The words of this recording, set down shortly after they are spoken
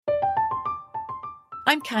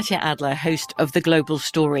I'm Katya Adler, host of The Global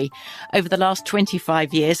Story. Over the last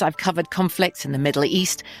 25 years, I've covered conflicts in the Middle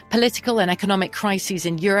East, political and economic crises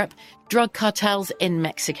in Europe, drug cartels in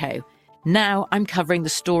Mexico. Now I'm covering the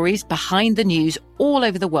stories behind the news all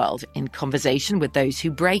over the world in conversation with those who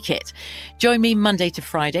break it. Join me Monday to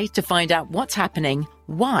Friday to find out what's happening,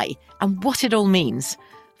 why, and what it all means.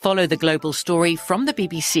 Follow The Global Story from the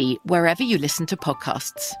BBC wherever you listen to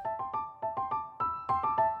podcasts.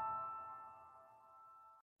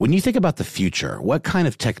 When you think about the future, what kind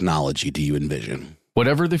of technology do you envision?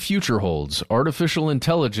 Whatever the future holds, artificial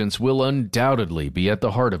intelligence will undoubtedly be at the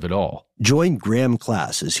heart of it all. Join Graham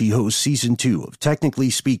Class as he hosts Season 2 of Technically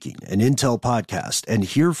Speaking, an Intel podcast, and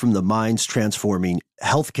hear from the minds transforming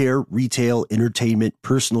healthcare, retail, entertainment,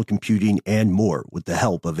 personal computing, and more with the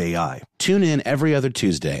help of AI. Tune in every other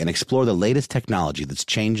Tuesday and explore the latest technology that's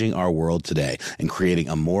changing our world today and creating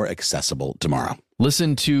a more accessible tomorrow.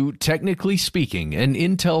 Listen to Technically Speaking, an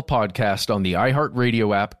Intel podcast on the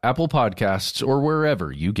iHeartRadio app, Apple Podcasts, or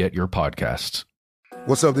wherever you get your podcasts.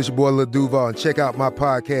 What's up, this your boy Lil Duval, and check out my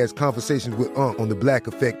podcast, Conversations with Unc, on the Black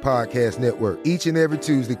Effect Podcast Network. Each and every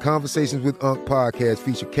Tuesday, Conversations with Unc podcast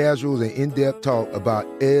feature casual and in-depth talk about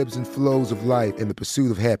ebbs and flows of life and the pursuit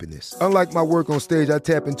of happiness. Unlike my work on stage, I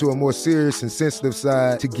tap into a more serious and sensitive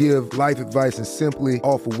side to give life advice and simply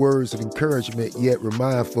offer words of encouragement, yet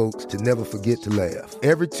remind folks to never forget to laugh.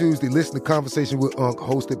 Every Tuesday, listen to Conversations with Unc,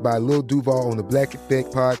 hosted by Lil Duval on the Black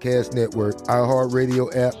Effect Podcast Network,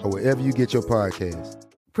 iHeartRadio app, or wherever you get your podcasts.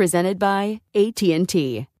 Presented by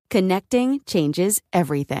AT&T. Connecting changes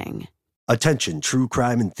everything. Attention, true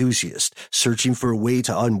crime enthusiast. Searching for a way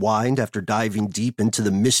to unwind after diving deep into the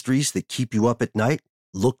mysteries that keep you up at night?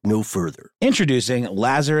 Look no further. Introducing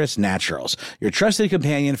Lazarus Naturals, your trusted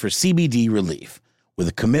companion for CBD relief. With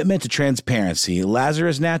a commitment to transparency,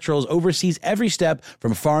 Lazarus Naturals oversees every step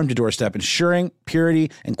from farm to doorstep, ensuring purity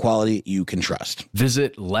and quality you can trust.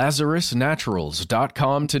 Visit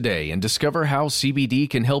LazarusNaturals.com today and discover how CBD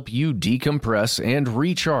can help you decompress and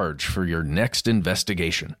recharge for your next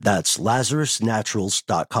investigation. That's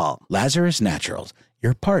LazarusNaturals.com. Lazarus Naturals,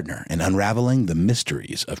 your partner in unraveling the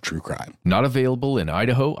mysteries of true crime. Not available in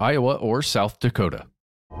Idaho, Iowa, or South Dakota.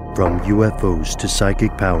 From UFOs to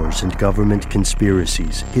psychic powers and government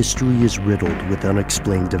conspiracies, history is riddled with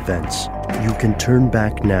unexplained events. You can turn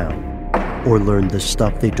back now or learn the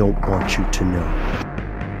stuff they don't want you to know.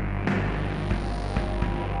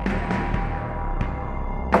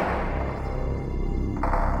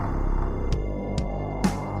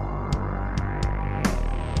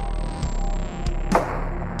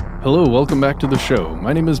 Hello, welcome back to the show.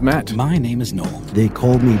 My name is Matt. My name is Noel. They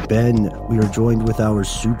call me Ben. We are joined with our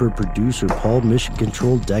super producer, Paul Mission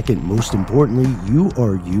Control Decant. Most importantly, you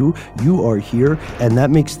are here, and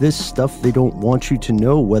that makes this stuff they don't want you to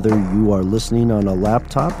know, whether you are listening on a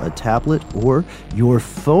laptop, a tablet, or your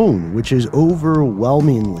phone, which is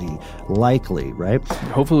overwhelmingly likely, right?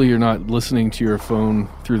 Hopefully you're not listening to your phone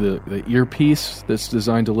through the earpiece that's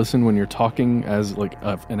designed to listen when you're talking as like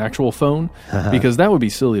an actual phone, because that would be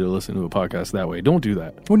silly to listen to a podcast that way. Don't do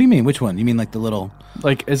that. What do you mean? Which one? You mean like the little...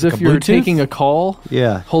 Like as if you're taking a call,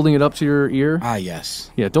 holding it up to your ear? Ah,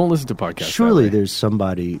 yes. Yeah, don't listen to podcasts. Surely there's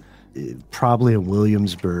somebody, probably in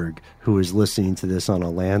Williamsburg, who is listening to this on a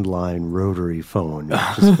landline rotary phone,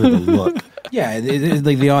 just for the look. Yeah,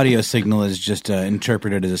 like the audio signal is just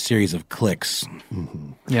interpreted as a series of clicks. Mm-hmm.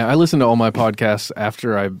 Yeah, I listen to all my podcasts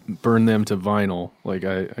after I burn them to vinyl. Like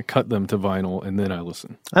I cut them to vinyl and then I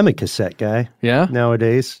listen. I'm a cassette guy. Yeah?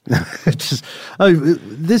 Nowadays. This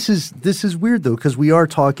is weird though, because we are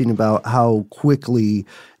talking about how quickly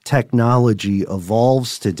technology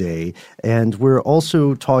evolves today, and we're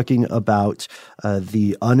also talking about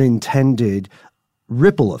the unintended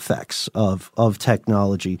ripple effects of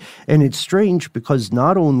technology. And it's strange because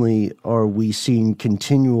not only are we seeing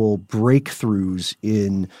continual breakthroughs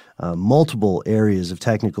in multiple areas of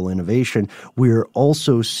technical innovation, we're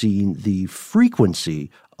also seeing the frequency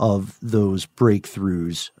of those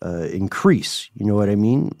breakthroughs increase. You know what I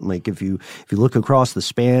mean? Like if you look across the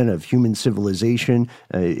span of human civilization,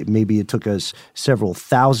 maybe it took us several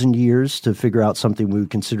thousand years to figure out something we would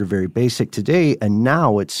consider very basic today, and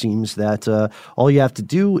now it seems that all you have to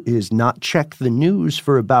do is not check the news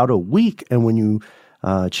for about a week, and when you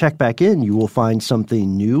check back in, you will find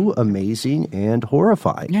something new, amazing, and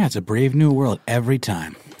horrifying. Yeah, it's a brave new world every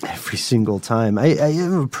time. Every single time. I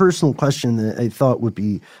have a personal question that I thought would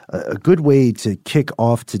be a good way to kick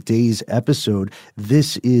off today's episode.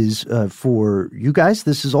 This is for you guys.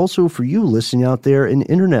 This is also for you listening out there in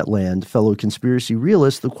internet land, fellow conspiracy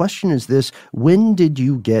realists. The question is this: when did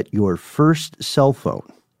you get your first cell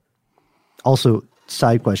phone? Also,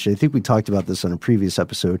 side question. I think we talked about this on a previous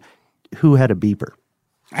episode. Who had a beeper?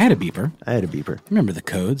 I had a beeper. I had a beeper. Remember the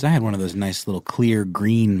codes? I had one of those nice little clear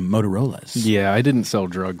green Motorola's. Yeah, I didn't sell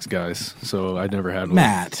drugs, guys, so I never had one.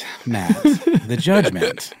 Matt, the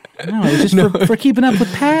judgment. No, it was just for keeping up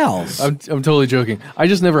with pals. I'm totally joking. I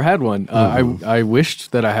just never had one. I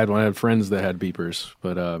wished that I had one. I had friends that had beepers,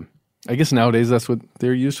 but I guess nowadays that's what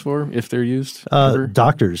they're used for, if they're used.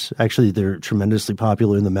 Doctors, actually, they're tremendously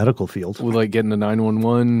popular in the medical field. With like getting a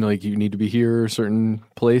 911, like you need to be here a certain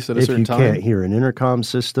place at a certain time. If you can't hear an intercom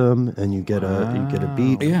system and you get a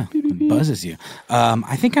beep. Yeah, it buzzes you.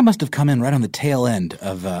 I think I must have come in right on the tail end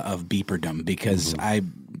of beeperdom because I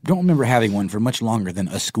don't remember having one for much longer than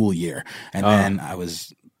a school year. And then I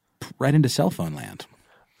was right into cell phone land.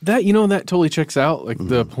 That that totally checks out. Like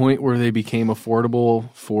the point where they became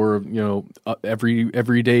affordable for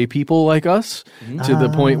everyday people like us, to the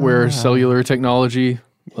point where cellular technology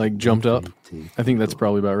like jumped up. I think that's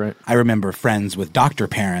probably about right. I remember friends with doctor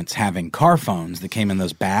parents having car phones that came in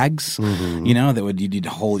those bags.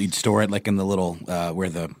 That you'd store it like in the little where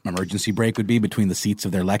the emergency brake would be between the seats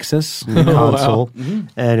of their Lexus console,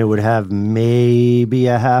 and it would have maybe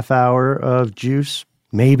a half hour of juice.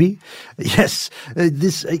 Maybe. Yes.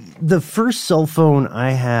 The first cell phone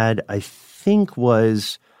I had, I think,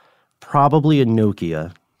 was probably a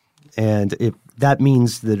Nokia. And that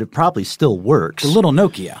means that it probably still works. A little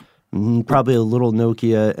Nokia. Probably a little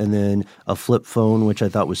Nokia, and then a flip phone, which I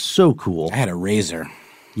thought was so cool. I had a Razor.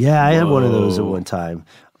 Yeah, I had one of those at one time.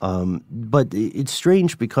 But it's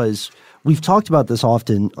strange because we've talked about this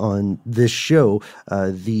often on this show,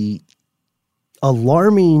 the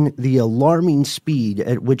alarming speed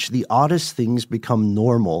at which the oddest things become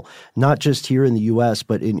normal, not just here in the U.S.,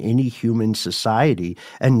 but in any human society.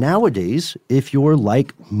 And nowadays, if you're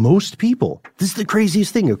like most people, this is the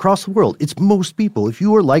craziest thing across the world. It's most people. If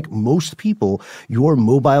you are like most people, your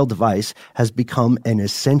mobile device has become an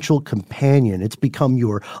essential companion. It's become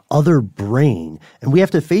your other brain. And we have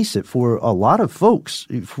to face it for a lot of folks.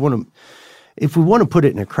 If we want to put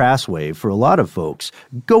it in a crass way, for a lot of folks,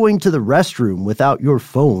 going to the restroom without your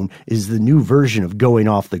phone is the new version of going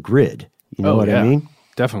off the grid. You know what I mean?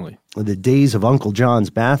 Definitely. The days of Uncle John's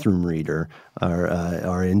bathroom reader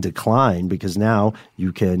are in decline because now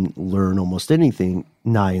you can learn almost anything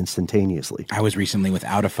nigh instantaneously. I was recently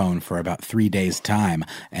without a phone for about 3 days' time,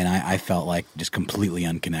 and I felt like just completely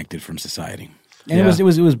unconnected from society. And it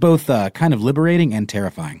was both kind of liberating and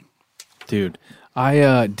terrifying. Dude,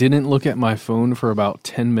 I didn't look at my phone for about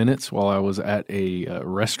 10 minutes while I was at a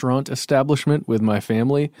restaurant establishment with my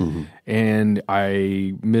family, and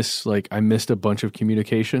I missed a bunch of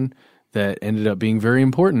communication that ended up being very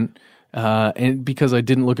important, and because I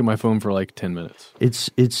didn't look at my phone for like 10 minutes.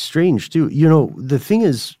 It's strange too. The thing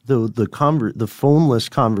is, the phoneless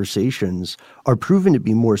conversations are proven to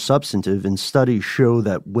be more substantive, and studies show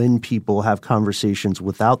that when people have conversations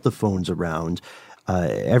without the phones around,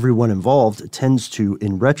 everyone involved tends to,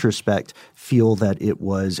 in retrospect, feel that it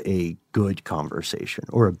was a good conversation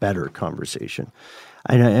or a better conversation.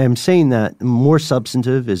 And I'm saying that more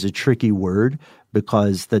substantive is a tricky word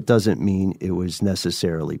because that doesn't mean it was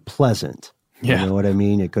necessarily pleasant. Yeah. You know what I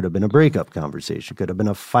mean? It could have been a breakup conversation. It could have been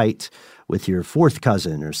a fight with your fourth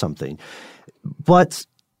cousin or something. But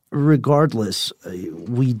regardless,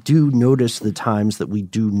 we do notice the times that we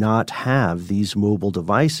do not have these mobile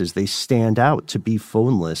devices. They stand out to be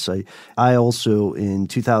phoneless. I also, in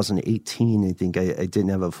 2018, I think I didn't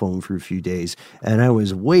have a phone for a few days, and I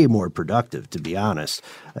was way more productive, to be honest.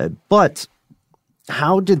 But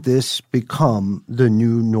how did this become the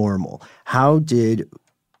new normal? How did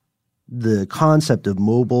the concept of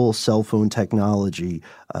mobile cell phone technology,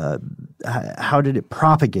 how did it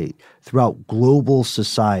propagate throughout global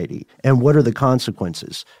society? And what are the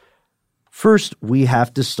consequences? First, we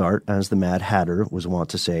have to start, as the Mad Hatter was wont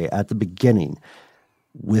to say, at the beginning,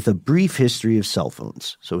 with a brief history of cell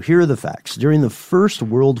phones. So here are the facts. During the First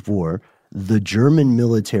World War, the German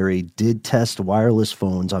military did test wireless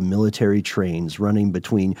phones on military trains running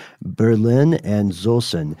between Berlin and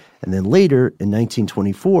Zossen. And then later, in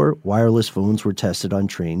 1924, wireless phones were tested on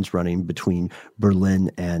trains running between Berlin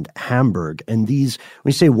and Hamburg. And these,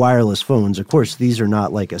 when you say wireless phones, of course, these are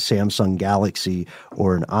not like a Samsung Galaxy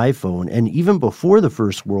or an iPhone. And even before the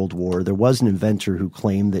First World War, there was an inventor who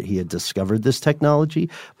claimed that he had discovered this technology,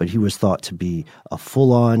 but he was thought to be a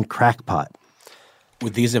full-on crackpot.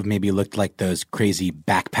 Would these have maybe looked like those crazy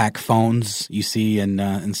backpack phones you see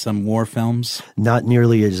in some war films? Not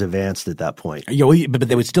nearly as advanced at that point. But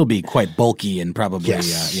they would still be quite bulky and probably,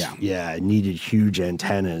 it needed huge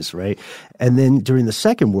antennas, right? And then during the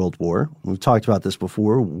Second World War, we've talked about this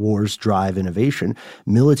before, wars drive innovation.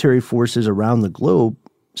 Military forces around the globe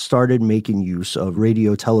started making use of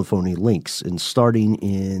radio telephony links, and starting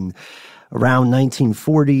in around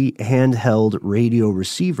 1940, handheld radio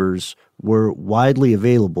receivers were widely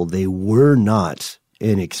available. They were not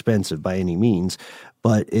inexpensive by any means,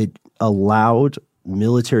 but it allowed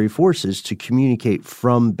military forces to communicate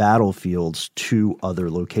from battlefields to other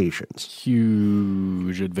locations.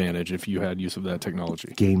 Huge advantage if you had use of that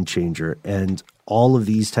technology. Game changer. And all of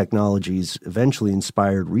these technologies eventually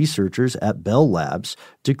inspired researchers at Bell Labs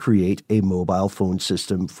to create a mobile phone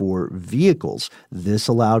system for vehicles. This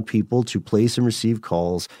allowed people to place and receive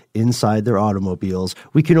calls inside their automobiles.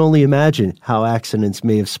 We can only imagine how accidents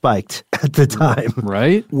may have spiked at the time.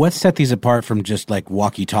 Right? What set these apart from just like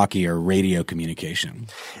walkie-talkie or radio communication?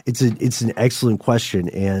 It's an excellent question.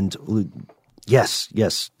 And yes,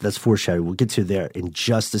 that's foreshadowing. We'll get to there in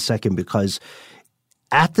just a second, because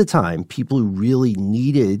at the time, people who really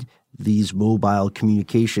needed these mobile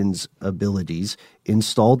communications abilities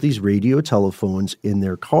installed these radio telephones in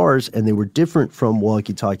their cars, and they were different from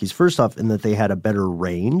walkie-talkies. First off, in that they had a better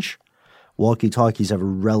range. Walkie-talkies have a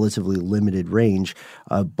relatively limited range,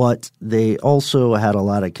 but they also had a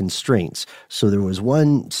lot of constraints. So there was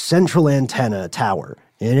one central antenna tower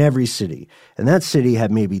in every city, and that city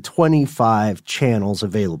had maybe 25 channels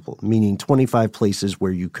available, meaning 25 places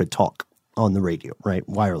where you could talk on the radio, right,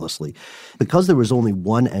 wirelessly. Because there was only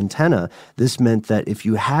one antenna, this meant that if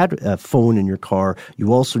you had a phone in your car,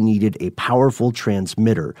 you also needed a powerful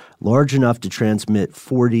transmitter, large enough to transmit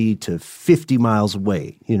 40 to 50 miles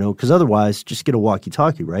away, because otherwise, just get a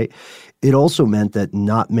walkie-talkie, right? It also meant that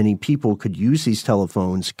not many people could use these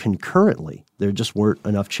telephones concurrently. There just weren't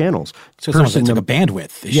enough channels. So it's like a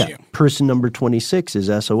bandwidth issue. Yeah, person number 26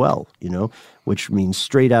 is SOL, which means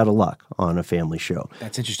straight out of luck on a family show.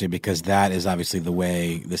 That's interesting, because that is obviously the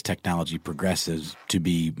way this technology progresses to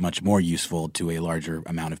be much more useful to a larger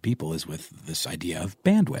amount of people, is with this idea of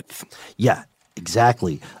bandwidth. Yeah,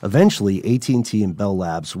 exactly. Eventually, AT&T and Bell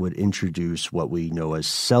Labs would introduce what we know as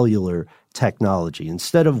cellular technology.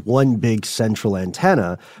 Instead of one big central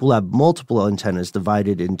antenna, we'll have multiple antennas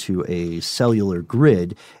divided into a cellular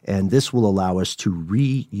grid, and this will allow us to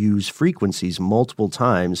reuse frequencies multiple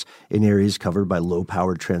times in areas covered by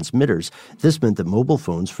low-powered transmitters. This meant that mobile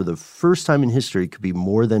phones, for the first time in history, could be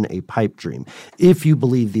more than a pipe dream. If you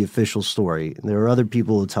believe the official story, there are other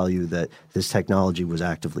people who tell you that this technology was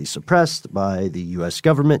actively suppressed by the U.S.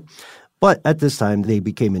 government. But at this time, they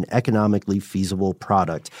became an economically feasible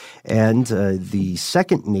product. And the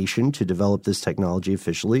second nation to develop this technology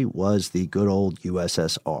officially was the good old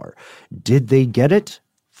USSR. Did they get it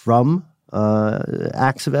from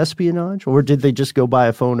acts of espionage, or did they just go buy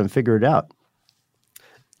a phone and figure it out?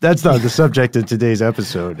 That's not the subject of today's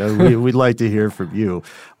episode. We'd like to hear from you.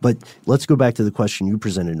 But let's go back to the question you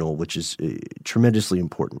presented, Noel, which is tremendously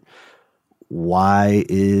important. Why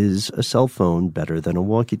is a cell phone better than a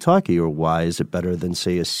walkie-talkie, or why is it better than,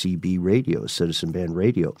 say, a CB radio, citizen band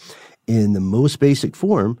radio? In the most basic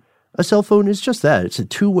form, a cell phone is just that. It's a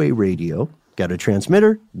two-way radio. Got a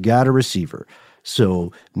transmitter, got a receiver.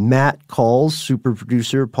 So Matt calls super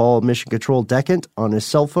producer Paul Mission Control Decant on his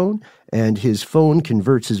cell phone, and his phone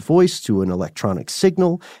converts his voice to an electronic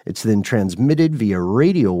signal. It's then transmitted via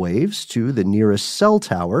radio waves to the nearest cell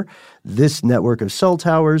tower. This network of cell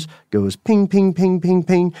towers goes ping, ping, ping, ping,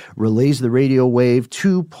 ping, relays the radio wave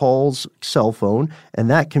to Paul's cell phone, and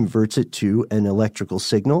that converts it to an electrical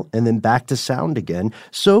signal and then back to sound again.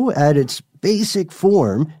 So at its basic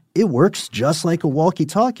form, it works just like a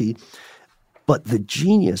walkie-talkie. But the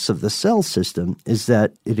genius of the cell system is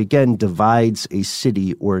that it, again, divides a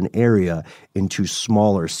city or an area into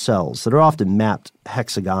smaller cells that are often mapped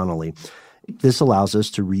hexagonally. This allows us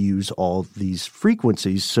to reuse all these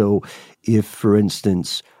frequencies. So if, for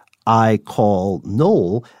instance, I call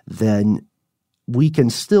Noel, then we can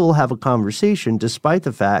still have a conversation despite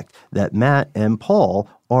the fact that Matt and Paul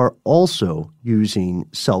are also using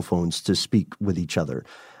cell phones to speak with each other.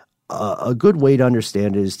 A good way to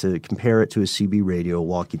understand it is to compare it to a CB radio,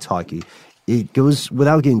 walkie-talkie. It goes,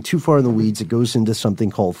 without getting too far in the weeds, it goes into something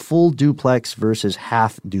called full duplex versus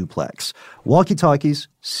half duplex. Walkie-talkies,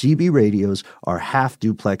 CB radios, are half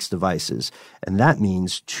duplex devices, and that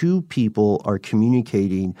means two people are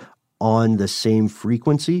communicating on the same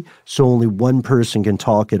frequency, so only one person can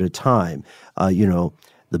talk at a time.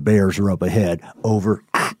 The bears are up ahead, over.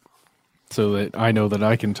 So that I know that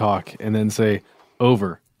I can talk and then say,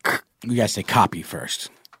 over. You guys say copy first.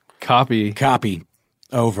 Copy. Copy.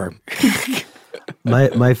 Over.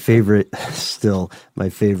 My favorite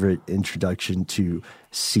introduction to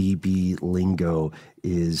CB lingo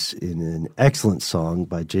is in an excellent song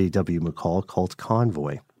by J.W. McCall called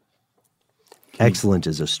Convoy. Excellent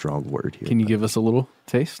is a strong word here. Can you give us a little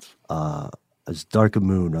taste? As dark a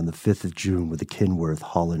moon on the 5th of June with a Kenworth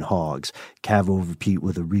hauling hogs, Cav over Pete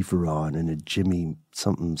with a reefer on and a Jimmy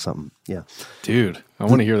something. Yeah. Dude, I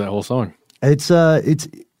want to hear that whole song. It's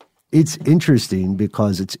interesting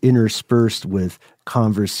because it's interspersed with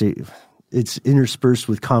conversations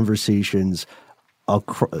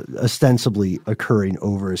ostensibly occurring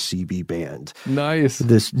over a CB band. Nice.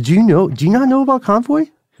 Do you not know about Convoy?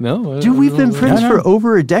 No. Dude, we've been friends for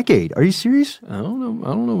over a decade. Are you serious? I don't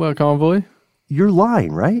know about Convoy. You're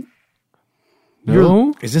lying, right?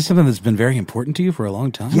 No. Is this something that's been very important to you for a long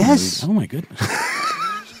time? Yes. Oh my goodness.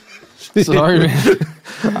 Sorry, man.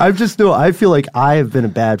 I feel like I have been a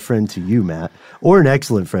bad friend to you, Matt, or an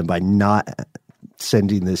excellent friend by not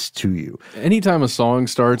sending this to you. Anytime a song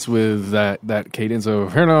starts with that cadence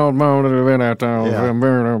of I'm down.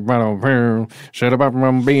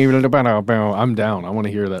 I want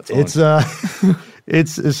to hear that song.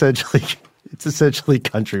 It's essentially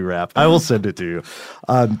country rap. I will send it to you.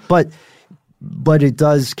 But it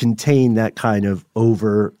does contain that kind of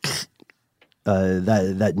over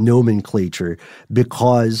that nomenclature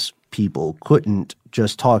because people couldn't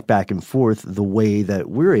just talk back and forth the way that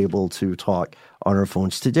we're able to talk on our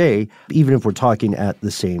phones today, even if we're talking at the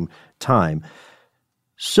same time.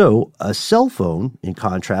 So a cell phone, in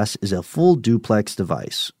contrast, is a full duplex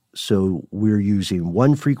device. So we're using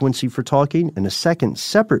one frequency for talking and a second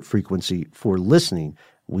separate frequency for listening.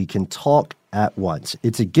 We can talk at once.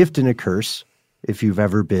 It's a gift and a curse if you've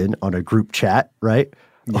ever been on a group chat, right?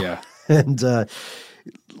 Yeah. And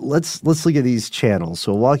let's look at these channels.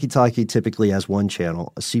 So a walkie-talkie typically has one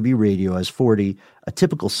channel. A CB radio has 40. A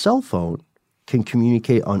typical cell phone can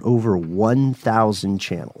communicate on over 1,000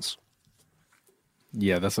 channels.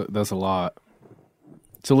 Yeah, that's a lot.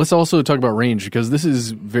 So let's also talk about range because this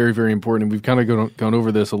is very, very important. We've kind of gone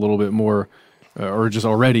over this a little bit more or just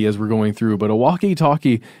already as we're going through. But a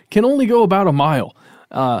walkie-talkie can only go about a mile.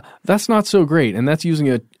 That's not so great, and that's using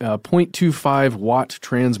a 0.25 watt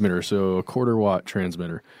transmitter, so a quarter watt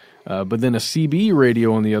transmitter. But then a CB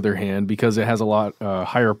radio, on the other hand, because it has a lot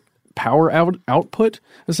higher power output,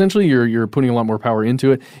 essentially you're putting a lot more power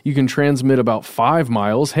into it, you can transmit about 5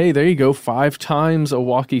 miles. Hey, there you go, 5 times a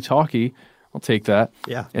walkie-talkie. I'll take that.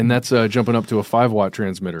 Yeah. And that's jumping up to a 5-watt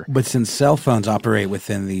transmitter. But since cell phones operate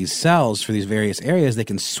within these cells for these various areas, they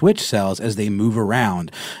can switch cells as they move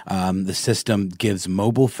around. The system gives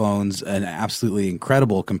mobile phones an absolutely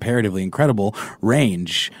incredible, comparatively incredible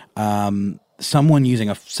range. Someone using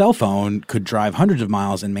a cell phone could drive hundreds of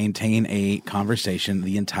miles and maintain a conversation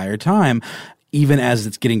the entire time, even as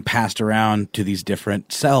it's getting passed around to these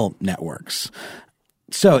different cell networks.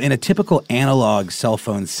 So in a typical analog cell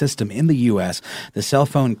phone system in the U.S., the cell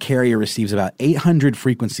phone carrier receives about 800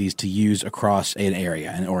 frequencies to use across an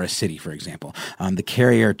area or a city, for example. The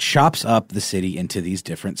carrier chops up the city into these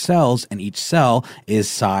different cells, and each cell is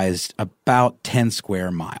sized about 10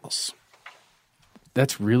 square miles.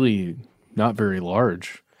 That's really not very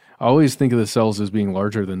large. I always think of the cells as being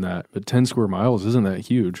larger than that, but 10 square miles isn't that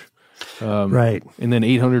huge. Right. And then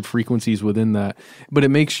 800 frequencies within that. But it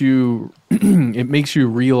makes you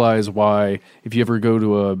realize why, if you ever go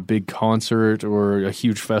to a big concert or a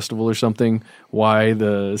huge festival or something, why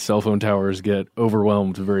the cell phone towers get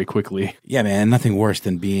overwhelmed very quickly. Yeah, man, nothing worse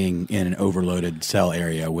than being in an overloaded cell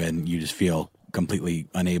area when you just feel completely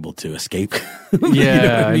unable to escape.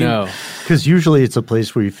 Yeah, I know. Because usually it's a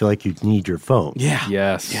place where you feel like you need your phone. Yeah.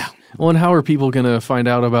 Yes. Yeah. Well, and how are people going to find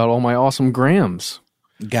out about all my awesome grams?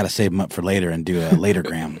 Got to save them up for later and do a later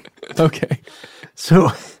gram. Okay.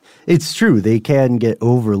 So it's true. They can get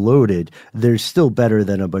overloaded. They're still better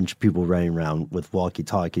than a bunch of people running around with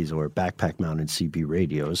walkie-talkies or backpack-mounted CB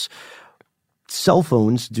radios. Cell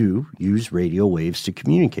phones do use radio waves to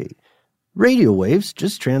communicate. Radio waves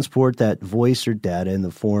just transport that voice or data in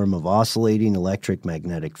the form of oscillating electric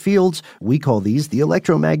magnetic fields. We call these the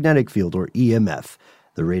electromagnetic field, or EMF.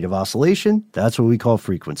 The rate of oscillation, that's what we call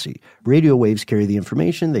frequency. Radio waves carry the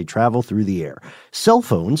information. They travel through the air. Cell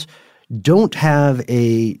phones don't have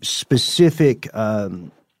a specific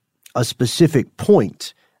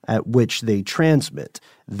point at which they transmit.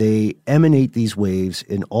 They emanate these waves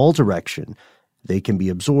in all directions. They can be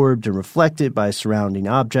absorbed and reflected by surrounding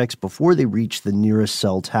objects before they reach the nearest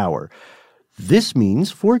cell tower. This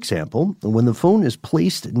means, for example, when the phone is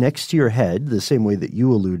placed next to your head, the same way that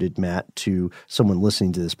you alluded, Matt, to someone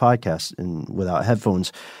listening to this podcast and without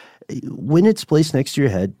headphones, when it's placed next to your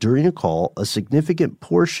head during a call, a significant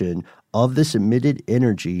portion of this emitted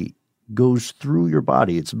energy goes through your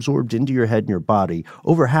body. It's absorbed into your head and your body,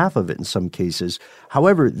 over half of it in some cases.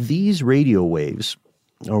 However, these radio waves,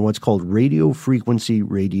 or what's called radio frequency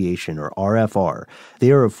radiation, or RFR,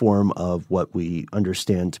 they are a form of what we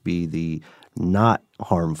understand to be the not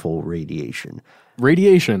harmful radiation.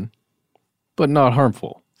 Radiation, but not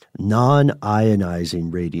harmful.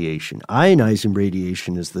 Non-ionizing radiation. Ionizing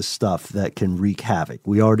radiation is the stuff that can wreak havoc.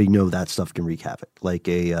 We already know that stuff can wreak havoc, like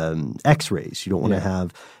X-rays. You don't want to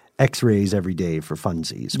have X-rays every day for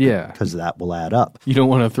funsies, because that will add up. You don't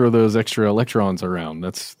want to throw those extra electrons around.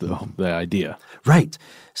 That's the idea. Right.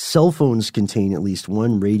 Cell phones contain at least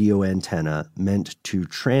one radio antenna meant to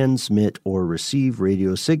transmit or receive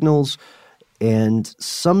radio signals, and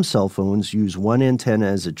some cell phones use one antenna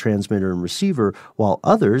as a transmitter and receiver, while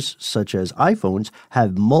others, such as iPhones,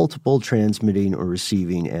 have multiple transmitting or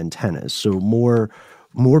receiving antennas. So more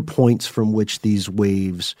points from which these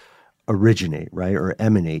waves originate, right, or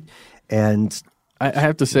emanate. And I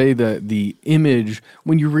have to say that the image,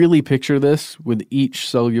 when you really picture this with each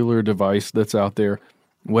cellular device that's out there,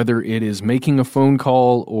 whether it is making a phone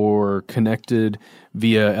call or connected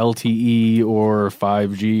via LTE or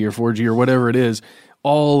 5G or 4G or whatever it is,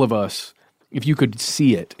 all of us, if you could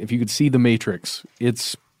see it, if you could see the matrix,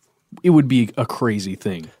 it would be a crazy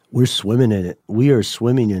thing. We're swimming in it. We are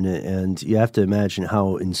swimming in it, and you have to imagine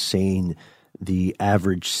how insane the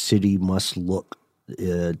average city must look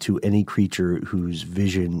to any creature whose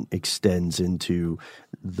vision extends into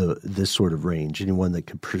this sort of range. Anyone that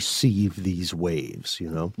could perceive these waves, you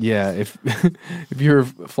know? Yeah, if you're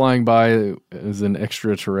flying by as an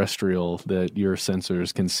extraterrestrial that your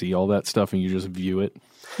sensors can see all that stuff and you just view it,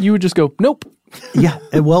 you would just go, nope. Yeah,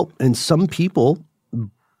 and some people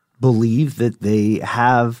believe that they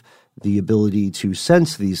have the ability to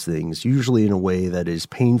sense these things, usually in a way that is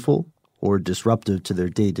painful or disruptive to their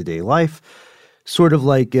day-to-day life. Sort of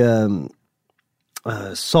like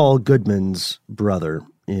Saul Goodman's brother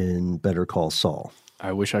in Better Call Saul.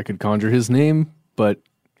 I wish I could conjure his name, but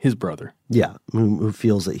his brother. Yeah, who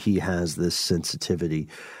feels that he has this sensitivity.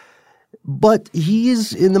 But he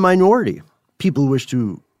is in the minority. People who wish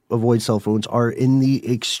to avoid cell phones are in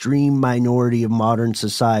the extreme minority of modern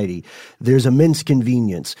society. There's immense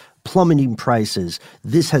convenience, plummeting prices.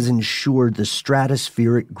 This has ensured the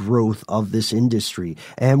stratospheric growth of this industry.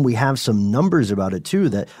 And we have some numbers about it too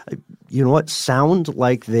that, you know what, sound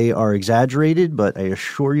like they are exaggerated, but I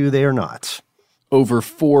assure you they are not. Over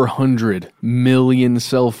 400 million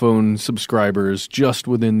cell phone subscribers just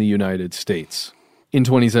within the United States in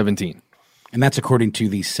 2017. And that's according to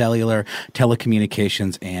the Cellular,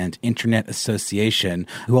 Telecommunications, and Internet Association,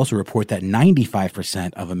 who also report that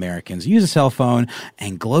 95% of Americans use a cell phone,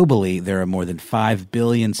 and globally there are more than 5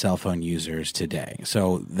 billion cell phone users today.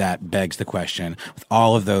 So that begs the question, with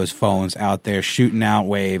all of those phones out there shooting out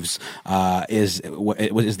waves, is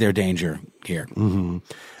there danger here? Mm-hmm.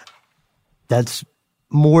 That's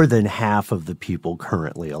more than half of the people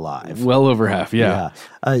currently alive. Well over half, yeah.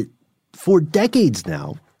 For decades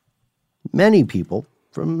now, many people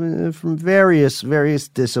from various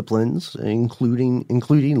disciplines, including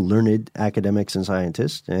learned academics and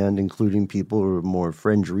scientists, and including people who are more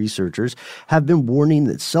fringe researchers, have been warning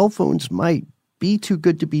that cell phones might be too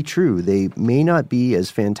good to be true. They may not be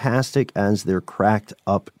as fantastic as they're cracked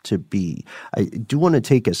up to be. I do want to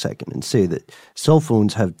take a second and say that cell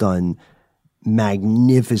phones have done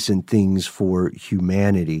magnificent things for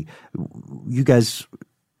humanity. You guys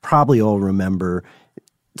probably all remember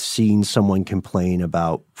seeing someone complain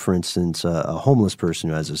about, for instance, a homeless person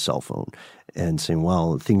who has a cell phone and saying,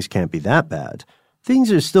 well, things can't be that bad.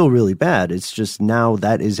 Things are still really bad. It's just now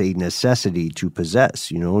that is a necessity to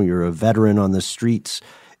possess. You know, you're a veteran on the streets.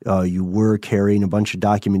 You were carrying a bunch of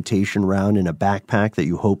documentation around in a backpack that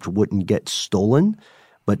you hoped wouldn't get stolen.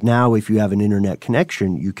 But now if you have an internet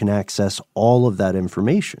connection, you can access all of that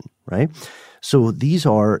information, right? So these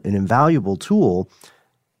are an invaluable tool,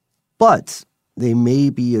 but they may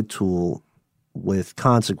be a tool with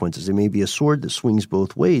consequences. They may be a sword that swings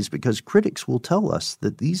both ways, because critics will tell us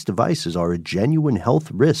that these devices are a genuine health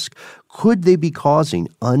risk. Could they be causing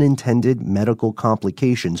unintended medical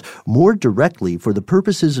complications? More directly, for the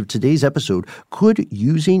purposes of today's episode, could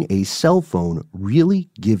using a cell phone really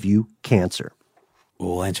give you cancer?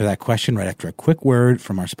 We'll answer that question right after a quick word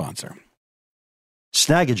from our sponsor.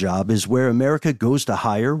 Snagajob is where America goes to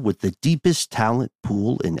hire with the deepest talent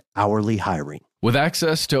pool in hourly hiring. With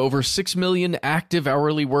access to over 6 million active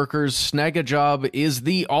hourly workers, Snagajob is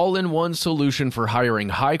the all-in-one solution for hiring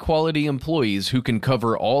high-quality employees who can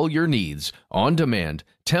cover all your needs, on demand,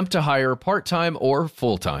 temp to hire, part-time or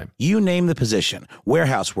full-time. You name the position: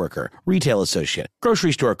 warehouse worker, retail associate,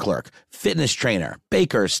 grocery store clerk, fitness trainer,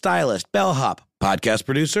 baker, stylist, bellhop, podcast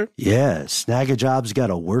producer. Yeah, Snagajob's got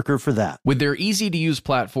a worker for that. With their easy-to-use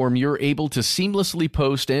platform, you're able to seamlessly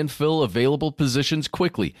post and fill available positions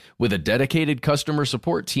quickly, with a dedicated customer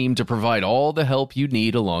support team to provide all the help you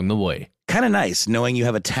need along the way. Kind of nice knowing you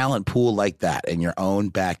have a talent pool like that in your own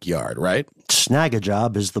backyard, right?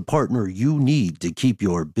 Snagajob is the partner you need to keep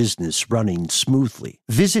your business running smoothly.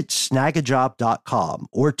 Visit snagajob.com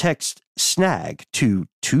or text SNAG to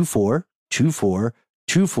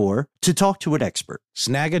 242424 to talk to an expert.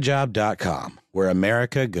 Snagajob.com, where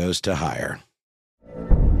America goes to hire.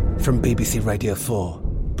 From BBC Radio 4,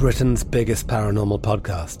 Britain's biggest paranormal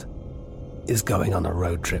podcast is going on a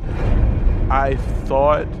road trip. I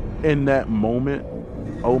thought in that moment,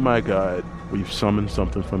 oh my God, we've summoned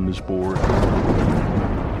something from this board.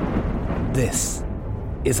 This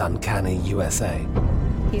is Uncanny USA.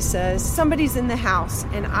 He says, somebody's in the house,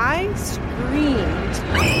 and I screamed.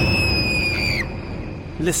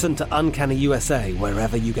 Listen to Uncanny USA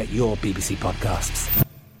wherever you get your BBC podcasts,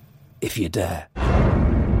 if you dare.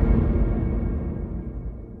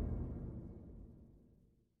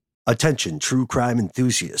 Attention, true crime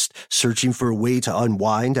enthusiast, searching for a way to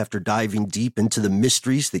unwind after diving deep into the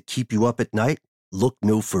mysteries that keep you up at night? Look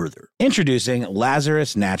no further. Introducing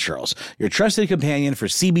Lazarus Naturals, your trusted companion for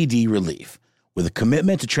CBD relief. With a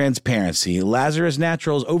commitment to transparency, Lazarus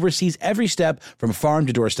Naturals oversees every step from farm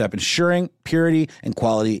to doorstep, ensuring purity and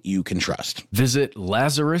quality you can trust. Visit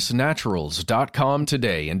LazarusNaturals.com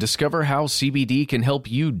today and discover how CBD can help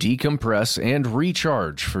you decompress and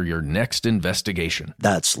recharge for your next investigation.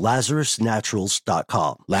 That's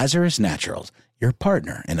LazarusNaturals.com. Lazarus Naturals, your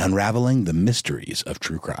partner in unraveling the mysteries of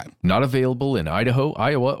true crime. Not available in Idaho,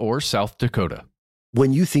 Iowa, or South Dakota.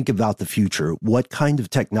 When you think about the future, what kind of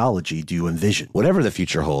technology do you envision? Whatever the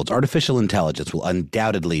future holds, artificial intelligence will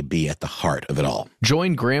undoubtedly be at the heart of it all.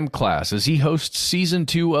 Join Graham Class as he hosts Season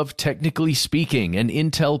 2 of Technically Speaking, an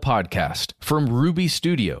Intel podcast from Ruby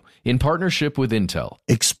Studio in partnership with Intel.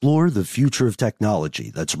 Explore the future of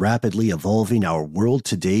technology that's rapidly evolving our world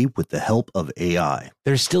today with the help of AI.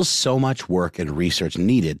 There's still so much work and research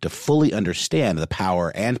needed to fully understand the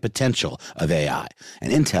power and potential of AI,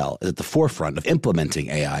 and Intel is at the forefront of implementing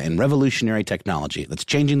AI and revolutionary technology that's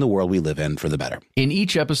changing the world we live in for the better. In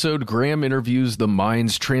each episode, Graham interviews the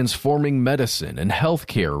minds transforming medicine and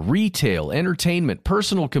healthcare, retail, entertainment,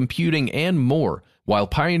 personal computing, and more, while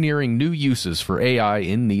pioneering new uses for AI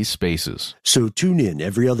in these spaces. So tune in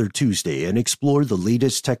every other Tuesday and explore the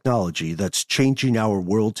latest technology that's changing our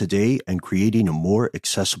world today and creating a more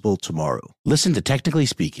accessible tomorrow. Listen to Technically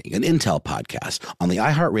Speaking, an Intel podcast on the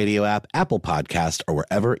iHeartRadio app, Apple Podcast, or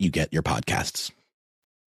wherever you get your podcasts.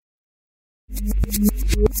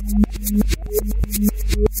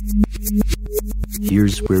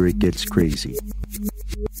 Here's where it gets crazy.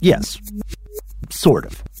 Yes, sort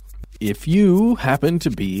of. If you happen to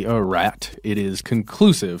be a rat, it is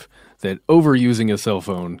conclusive that overusing a cell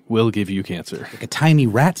phone will give you cancer. Like a tiny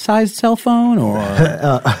rat-sized cell phone, or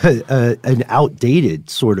an outdated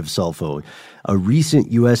sort of cell phone. A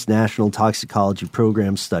recent U.S. National Toxicology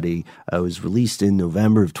Program study was released in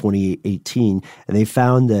November of 2018, and they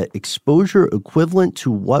found that exposure equivalent to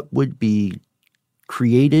what would be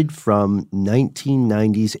created from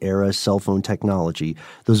 1990s era cell phone technology,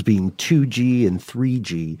 those being 2G and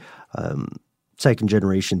 3G, second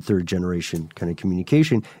generation, third generation kind of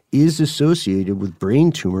communication, is associated with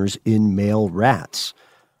brain tumors in male rats.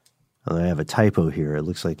 I have a typo here. It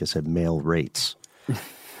looks like I said male rates.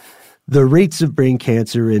 The rates of brain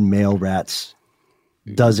cancer in male rats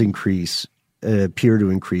does increase, appear to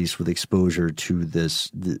increase with exposure to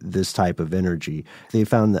this type of energy. They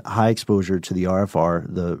found that high exposure to the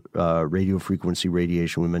RFR, the radio frequency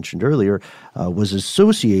radiation we mentioned earlier, was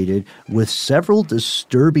associated with several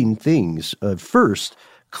disturbing things. First,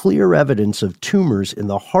 clear evidence of tumors in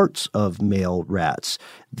the hearts of male rats.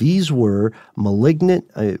 These were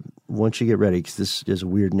malignant, once you get ready, because this is a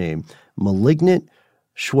weird name, malignant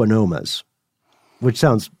schwannomas, which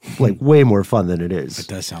sounds like way more fun than it is. It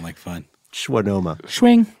does sound like fun. Schwannoma.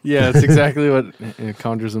 Swing. Yeah, it's exactly what it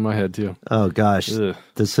conjures in my head, too. Oh, gosh. Ugh.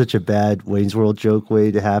 That's such a bad Wayne's World joke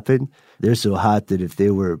way to happen. They're so hot that if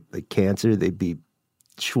they were a cancer, they'd be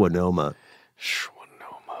schwannoma.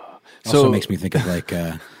 Schwannoma. Also makes me think of like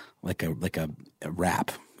a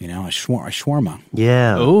wrap, you know, a shawarma.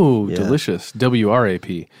 Yeah. Oh, Yeah. delicious.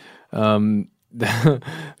 WRAP.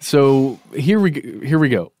 So here we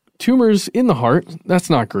go. Tumors in the heart, that's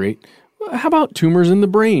not great. How about tumors in the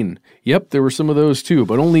brain? Yep, there were some of those too,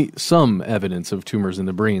 but only some evidence of tumors in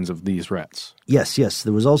the brains of these rats. Yes.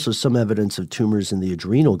 There was also some evidence of tumors in the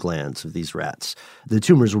adrenal glands of these rats. The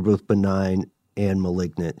tumors were both benign and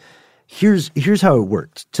malignant. Here's how it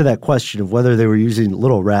worked to that question of whether they were using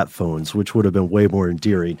little rat phones, which would have been way more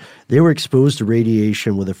endearing. They were exposed to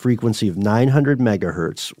radiation with a frequency of 900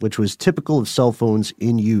 megahertz, which was typical of cell phones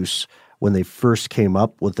in use when they first came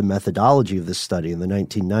up with the methodology of this study in the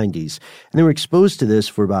 1990s. And they were exposed to this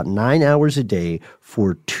for about 9 hours a day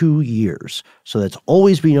for 2 years. So that's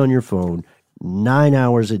always being on your phone, 9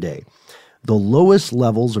 hours a day. The lowest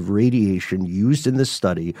levels of radiation used in this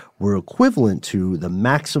study were equivalent to the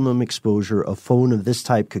maximum exposure a phone of this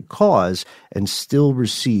type could cause and still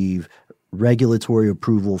receive regulatory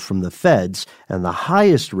approval from the feds, and the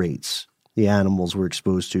highest rates the animals were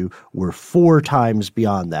exposed to were 4 times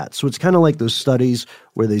beyond that. So it's kind of like those studies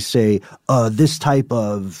where they say this type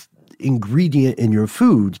of ingredient in your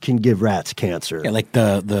food can give rats cancer. Yeah, like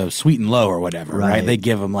the Sweet and Low or whatever, right? They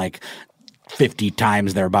give them like 50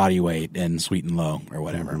 times their body weight in Sweet and Low or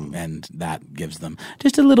whatever, and that gives them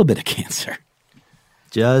just a little bit of cancer.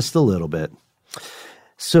 Just a little bit.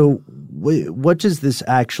 So what does this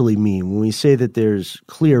actually mean? When we say that there's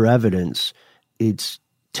clear evidence, it's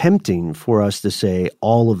tempting for us to say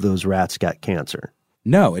all of those rats got cancer.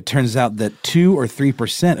 No, it turns out that 2 or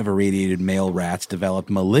 3% of irradiated male rats developed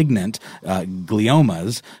malignant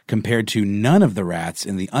gliomas compared to none of the rats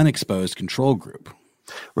in the unexposed control group.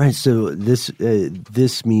 Right. So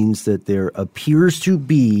this means that there appears to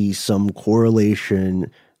be some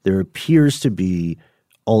correlation. There appears to be,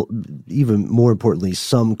 even more importantly,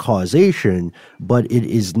 some causation, but it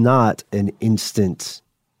is not an instant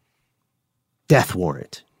death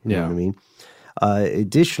warrant. You know what I mean?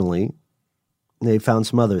 Additionally, they found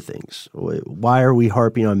some other things. Why are we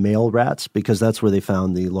harping on male rats? Because that's where they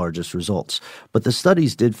found the largest results. But the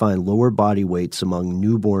studies did find lower body weights among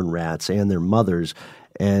newborn rats and their mothers,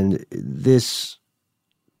 and this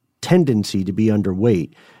tendency to be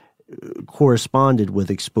underweight corresponded with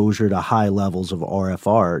exposure to high levels of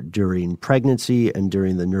RFR during pregnancy and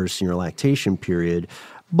during the nursing or lactation period.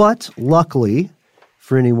 But luckily,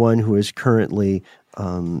 for anyone who is currently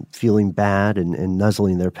feeling bad and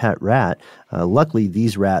nuzzling their pet rat, luckily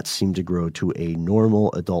these rats seem to grow to a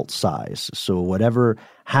normal adult size. So whatever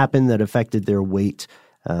happened that affected their weight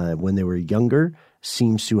when they were younger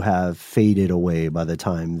seems to have faded away by the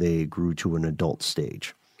time they grew to an adult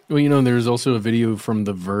stage. Well, there's also a video from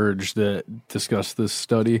The Verge that discussed this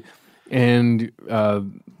study, and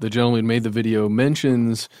the gentleman who made the video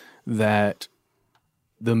mentions that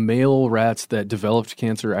the male rats that developed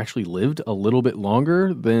cancer actually lived a little bit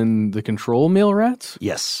longer than the control male rats?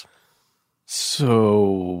 Yes. So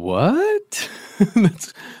what?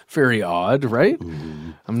 That's very odd, right?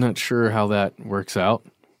 Mm-hmm. I'm not sure how that works out.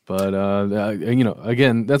 But,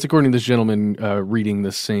 again, that's according to this gentleman reading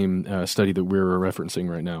this same study that we're referencing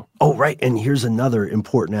right now. Oh, right. And here's another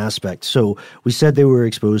important aspect. So we said they were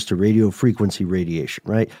exposed to radio frequency radiation,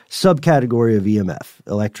 right? Subcategory of EMF,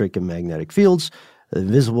 electric and magnetic fields,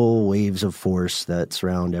 visible waves of force that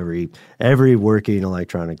surround every working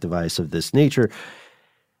electronic device of this nature.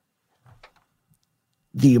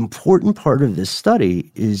 The important part of this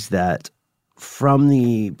study is that from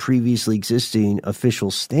the previously existing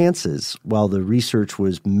official stances, while the research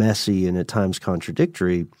was messy and at times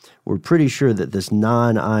contradictory, we're pretty sure that this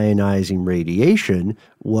non-ionizing radiation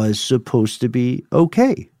was supposed to be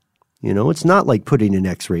okay. It's not like putting an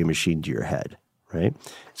X-ray machine to your head, right?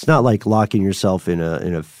 It's not like locking yourself in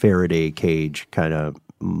a Faraday cage kind of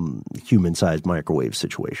human-sized microwave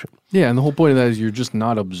situation. Yeah, and the whole point of that is you're just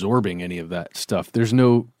not absorbing any of that stuff. There's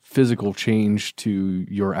no physical change to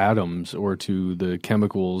your atoms or to the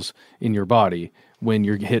chemicals in your body when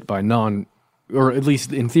you're hit by or at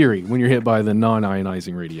least in theory, when you're hit by the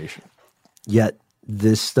non-ionizing radiation. Yet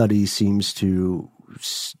this study seems to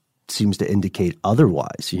indicate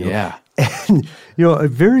otherwise. Yeah. And, I'm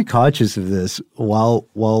very conscious of this while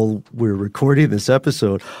we're recording this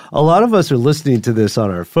episode. A lot of us are listening to this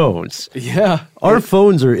on our phones. Yeah. Our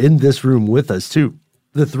phones are in this room with us too,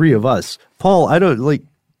 the three of us. Paul, I don't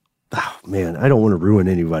want to ruin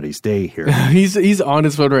anybody's day here. He's on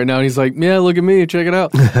his phone right now, and he's like, yeah, look at me, check it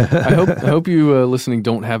out. I hope you listening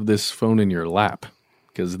don't have this phone in your lap,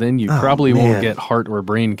 because then you probably won't get heart or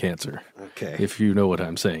brain cancer. Okay. If you know what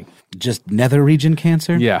I'm saying. Just nether region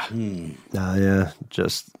cancer? Yeah. Yeah,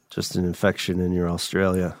 just an infection in your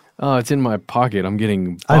Australia. Oh, it's in my pocket. I'm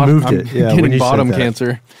getting getting bottom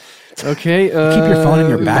cancer. Okay. Keep your phone in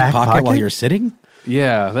your back pocket while you're sitting?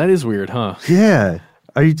 Yeah, that is weird, huh? Yeah.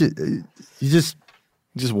 Are you just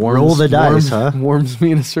warms, roll the dice, huh? Warms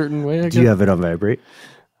me in a certain way, I guess. Do you have it on vibrate?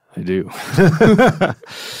 I do.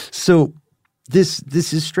 So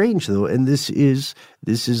this is strange, though, and this is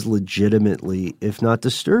legitimately, if not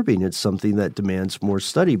disturbing, it's something that demands more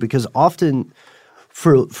study, because often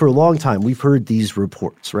for a long time we've heard these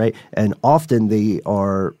reports, right? And often they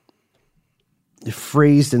are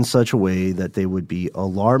phrased in such a way that they would be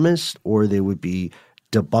alarmist or they would be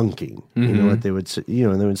debunking. You know what they would say? They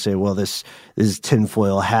would say, well, this is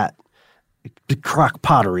tinfoil hat crock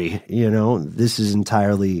pottery. This is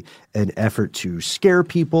entirely an effort to scare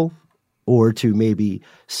people or to maybe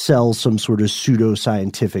sell some sort of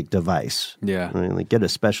pseudoscientific device. Yeah. Like get a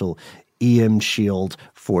special EM shield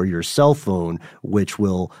for your cell phone, which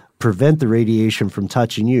will prevent the radiation from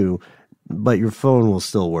touching you, but your phone will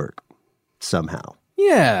still work somehow.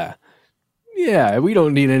 Yeah. Yeah, we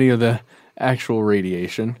don't need any of the actual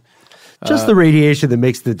radiation. Just the radiation that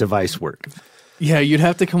makes the device work. Yeah, you'd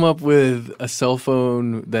have to come up with a cell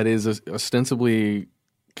phone that is ostensibly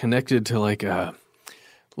connected to like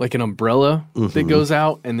an umbrella that goes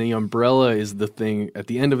out, and the umbrella is the thing. At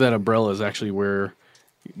the end of that umbrella is actually where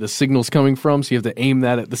the signal's coming from, so you have to aim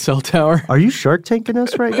that at the cell tower. Are you Shark Tanking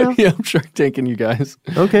us right now? Yeah, I'm Shark Tanking you guys.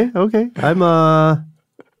 Okay.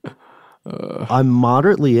 I'm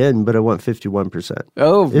moderately in, but I want 51%.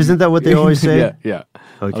 Oh, isn't that what they always say? Yeah.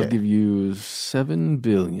 Okay. I'll give you $7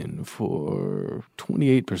 billion for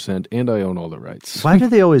 28%, and I own all the rights. Why do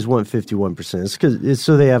they always want 51%? It's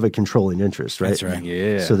so they have a controlling interest, right? That's right.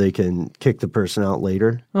 Yeah. So they can kick the person out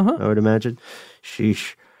later. I would imagine.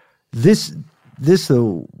 Sheesh. This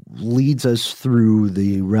though leads us through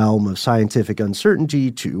the realm of scientific uncertainty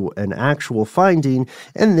to an actual finding,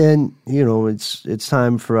 and then it's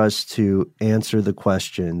time for us to answer the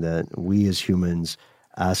question that we as humans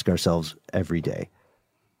ask ourselves every day.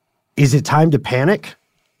 Is it time to panic?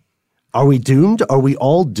 Are we doomed? Are we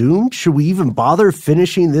all doomed? Should we even bother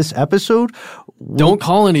finishing this episode? Don't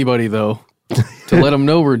call anybody, though, to let them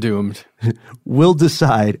know we're doomed. We'll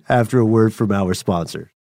decide after a word from our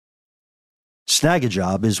sponsor.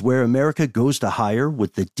 Snag-a-Job is where America goes to hire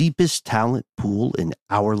with the deepest talent pool in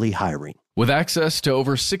hourly hiring. With access to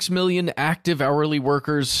over 6 million active hourly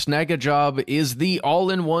workers, Snag-a-Job is the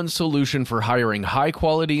all-in-one solution for hiring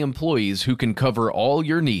high-quality employees who can cover all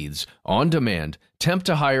your needs, on demand, temp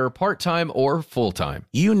to hire, part-time or full-time.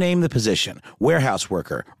 You name the position: warehouse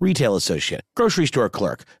worker, retail associate, grocery store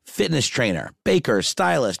clerk, fitness trainer, baker,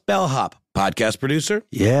 stylist, bellhop, podcast producer.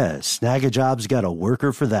 Yeah, Snag-a-Job's got a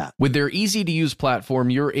worker for that. With their easy-to-use platform,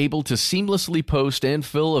 you're able to seamlessly post and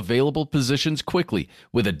fill available positions quickly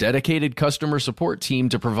with a dedicated customer support team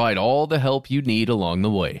to provide all the help you need along the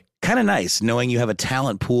way. Kind of nice knowing you have a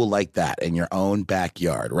talent pool like that in your own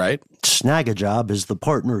backyard, right? Snag-a-Job is the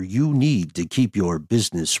partner you need to keep your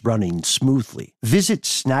business running smoothly. Visit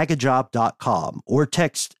snagajob.com or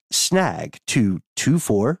text SNAG to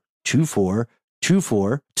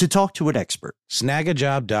 242424 to talk to an expert.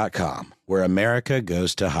 Snagajob.com, where America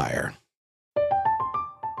goes to hire.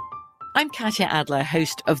 I'm Katya Adler,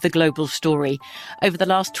 host of The Global Story. Over the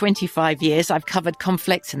last 25 years, I've covered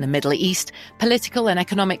conflicts in the Middle East, political and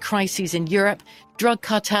economic crises in Europe, drug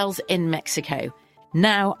cartels in Mexico.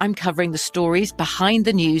 Now I'm covering the stories behind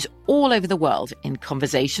the news all over the world in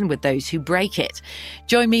conversation with those who break it.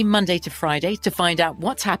 Join me Monday to Friday to find out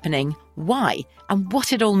what's happening, why, and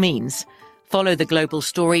what it all means. Follow The Global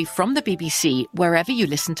Story from the BBC wherever you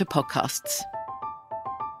listen to podcasts.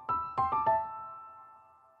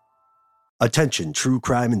 Attention, true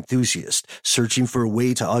crime enthusiast, searching for a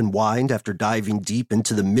way to unwind after diving deep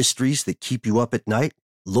into the mysteries that keep you up at night?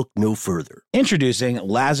 Look no further. Introducing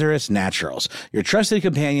Lazarus Naturals, your trusted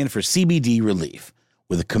companion for CBD relief.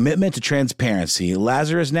 With a commitment to transparency,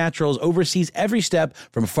 Lazarus Naturals oversees every step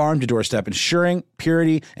from farm to doorstep, ensuring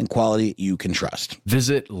purity and quality you can trust.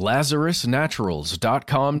 Visit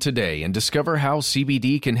LazarusNaturals.com today and discover how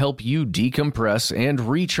CBD can help you decompress and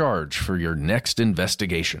recharge for your next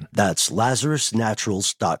investigation. That's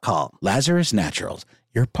LazarusNaturals.com. Lazarus Naturals,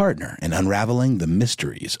 your partner in unraveling the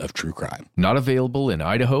mysteries of true crime. Not available in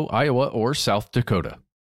Idaho, Iowa, or South Dakota.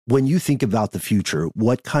 When you think about the future,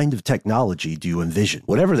 what kind of technology do you envision?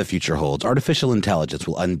 Whatever the future holds, artificial intelligence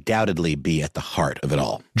will undoubtedly be at the heart of it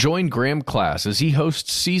all. Join Graham Class as he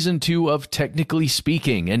hosts Season 2 of Technically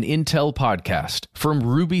Speaking, an Intel podcast from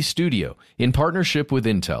Ruby Studio in partnership with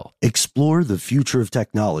Intel. Explore the future of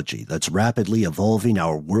technology that's rapidly evolving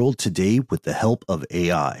our world today with the help of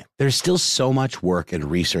AI. There's still so much work and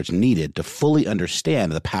research needed to fully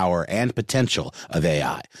understand the power and potential of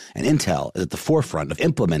AI, and Intel is at the forefront of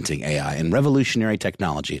implementing implementing AI and revolutionary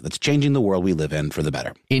technology that's changing the world we live in for the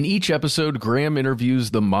better. In each episode, Graham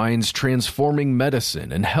interviews the minds transforming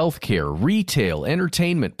medicine and healthcare, retail,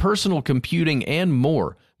 entertainment, personal computing, and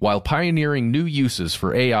more, while pioneering new uses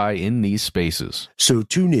for AI in these spaces. So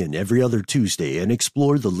tune in every other Tuesday and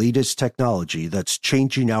explore the latest technology that's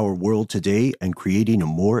changing our world today and creating a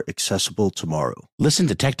more accessible tomorrow. Listen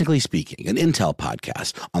to Technically Speaking, an Intel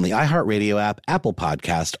podcast on the iHeartRadio app, Apple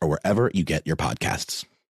Podcast, or wherever you get your podcasts.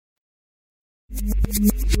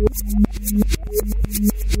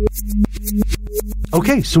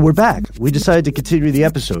 Okay, so we're back. We decided to continue the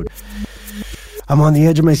episode. I'm on the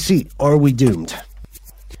edge of my seat. Are we doomed?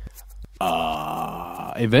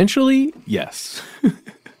 Eventually, yes.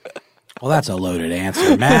 Well, that's a loaded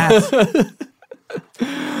answer, Matt.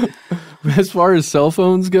 As far as cell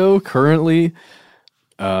phones go, currently,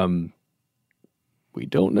 we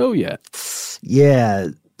don't know yet. Yeah.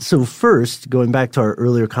 So first, going back to our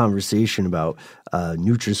earlier conversation about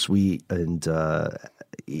NutraSweet and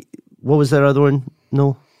what was that other one?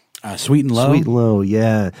 No? Sweet and Low. Sweet and Low,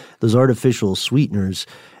 yeah. Those artificial sweeteners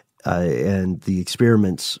and the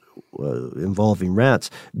experiments involving rats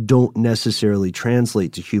don't necessarily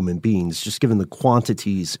translate to human beings, just given the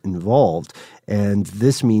quantities involved. And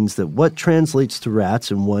this means that what translates to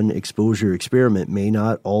rats in one exposure experiment may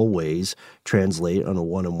not always translate on a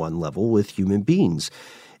one-on-one level with human beings.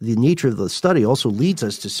 The nature of the study also leads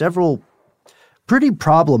us to several pretty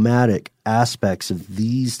problematic aspects of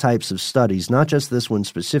these types of studies, not just this one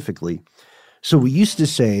specifically. So we used to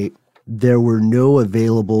say there were no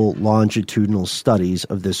available longitudinal studies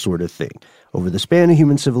of this sort of thing. Over the span of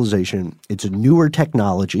human civilization, it's a newer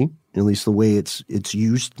technology, at least the way it's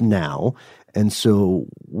used now. And so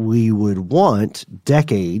we would want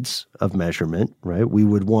decades of measurement, right? We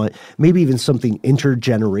would want maybe even something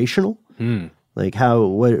intergenerational. Like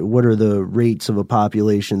what are the rates of a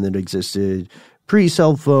population that existed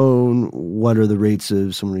pre-cell phone? What are the rates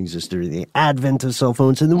of someone who existed during the advent of cell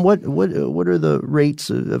phones? And then what are the rates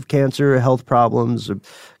of cancer, health problems, of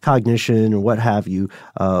cognition, or what have you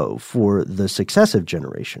for the successive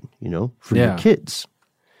generation, for your kids?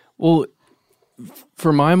 Well,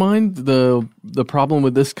 for my mind, the problem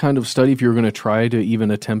with this kind of study, if you're going to try to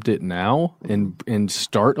even attempt it now and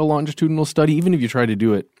start a longitudinal study, even if you try to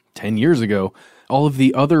do it 10 years ago, all of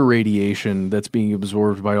the other radiation that's being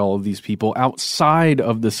absorbed by all of these people outside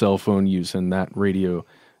of the cell phone use and that radiation,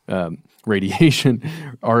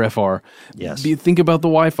 RFR. Yes. Think about the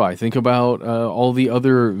Wi-Fi. Think about all the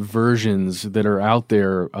other versions that are out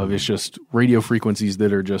there of it's just radio frequencies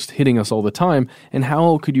that are just hitting us all the time. And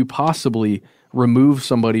how could you possibly remove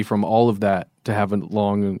somebody from all of that to have a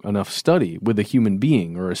long enough study with a human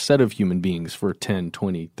being or a set of human beings for 10,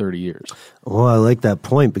 20, 30 years? Well, I like that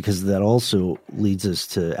point because that also leads us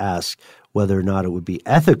to ask whether or not it would be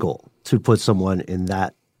ethical to put someone in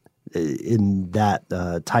that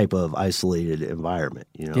type of isolated environment.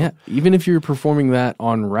 Yeah, even if you're performing that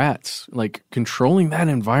on rats, like controlling that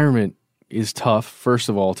environment is tough, first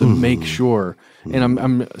of all, to make sure. And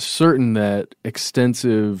I'm certain that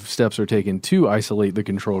extensive steps are taken to isolate the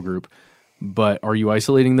control group. But are you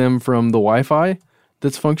isolating them from the Wi-Fi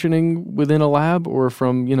that's functioning within a lab or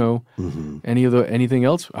from, anything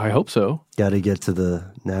else? I hope so. Got to get to the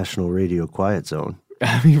National Radio Quiet Zone.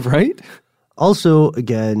 I mean, right? Also,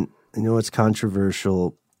 again, I know it's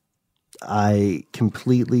controversial. I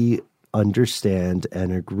completely understand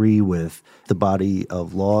and agree with the body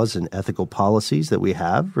of laws and ethical policies that we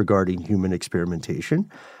have regarding human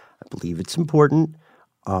experimentation. I believe it's important.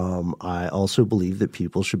 I also believe that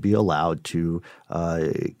people should be allowed to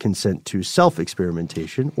consent to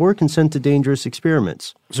self-experimentation or consent to dangerous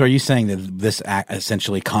experiments. So are you saying that this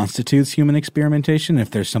essentially constitutes human experimentation?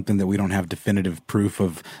 If there's something that we don't have definitive proof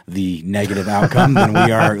of the negative outcome, then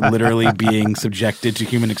we are literally being subjected to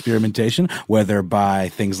human experimentation, whether by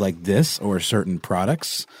things like this or certain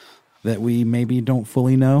products that we maybe don't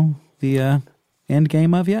fully know the end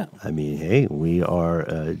game of yet? I mean, hey, we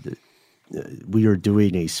are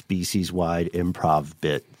doing a species-wide improv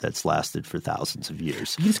bit that's lasted for thousands of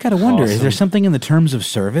years. You just got to wonder, is there something in the terms of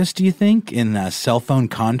service, do you think, in cell phone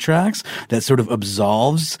contracts that sort of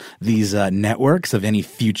absolves these networks of any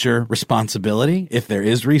future responsibility? If there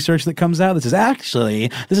is research that comes out that says, actually,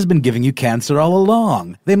 this has been giving you cancer all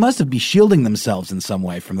along. They must be shielding themselves in some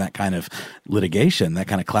way from that kind of litigation, that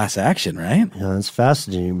kind of class action, right? Yeah, that's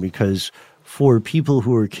fascinating because for people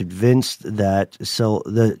who are convinced that cell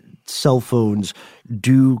phones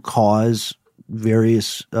do cause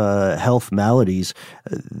various health maladies,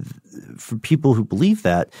 for people who believe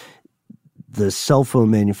that, the cell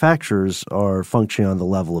phone manufacturers are functioning on the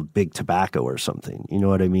level of big tobacco or something. You know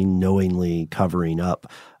what I mean? Knowingly covering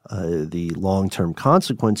up the long-term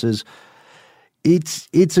consequences.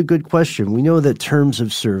 It's a good question. We know that terms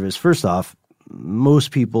of service, first off,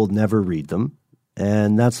 most people never read them.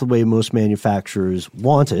 And that's the way most manufacturers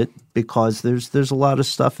want it because there's a lot of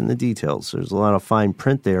stuff in the details. There's a lot of fine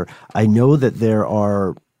print there. I know that there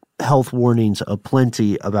are health warnings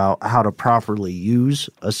aplenty about how to properly use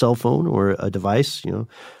a cell phone or a device.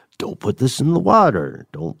 Don't put this in the water.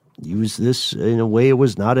 Don't use this in a way it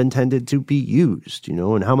was not intended to be used,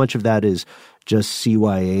 and how much of that is just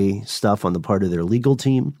CYA stuff on the part of their legal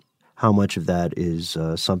team? How much of that is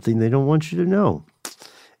something they don't want you to know?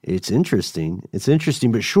 It's interesting.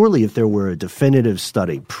 But surely if there were a definitive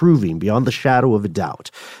study proving beyond the shadow of a doubt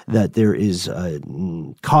that there is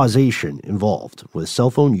causation involved with cell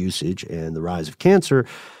phone usage and the rise of cancer,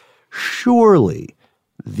 surely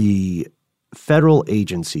the federal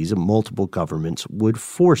agencies and multiple governments would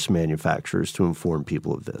force manufacturers to inform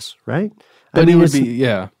people of this, right? But it would be,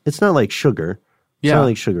 yeah. It's not like sugar. It's not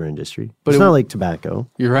like sugar industry. But it's not like tobacco.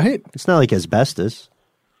 You're right. It's not like asbestos.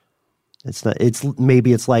 It's not.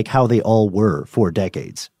 Maybe it's like how they all were for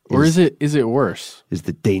decades. Or is it worse? Is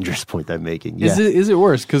the dangerous point I'm making? Yeah. Is it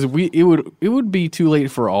worse? Because it would be too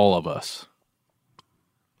late for all of us.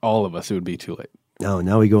 All of us, it would be too late. Oh,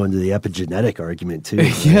 now we go into the epigenetic argument too.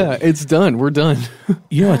 Right? Yeah, it's done. We're done.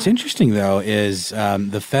 What's interesting though is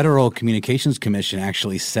the Federal Communications Commission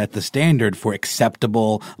actually set the standard for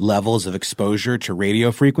acceptable levels of exposure to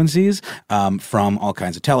radio frequencies from all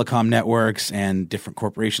kinds of telecom networks and different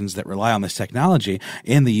corporations that rely on this technology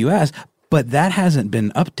in the U.S., but that hasn't been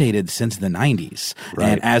updated since the 90s.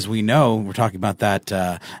 Right. And as we know, we're talking about that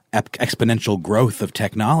exponential growth of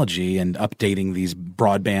technology and updating these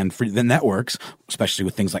broadband the networks, especially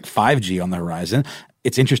with things like 5G on the horizon.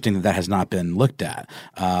 It's interesting that has not been looked at.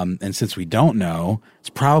 And since we don't know, it's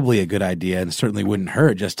probably a good idea and certainly wouldn't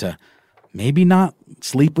hurt just to maybe not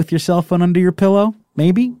sleep with your cell phone under your pillow.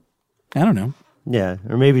 Maybe. I don't know. Yeah.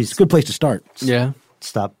 Or maybe it's a good place to start. Yeah.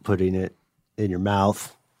 Stop putting it in your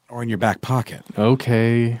mouth. Or in your back pocket.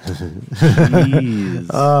 Okay. Jeez.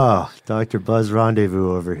 Oh, Dr. Buzz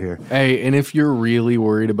Rendezvous over here. Hey, and if you're really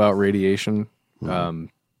worried about radiation, don't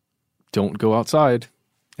go outside.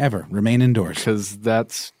 Ever. Remain indoors. Because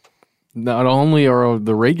that's not only are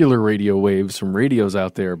the regular radio waves from radios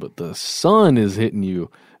out there, but the sun is hitting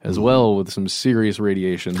you as well with some serious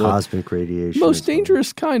radiation. Cosmic radiation. Most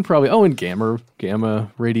dangerous kind, probably. Oh, and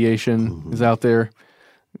gamma radiation is out there.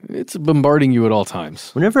 It's bombarding you at all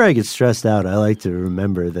times. Whenever I get stressed out, I like to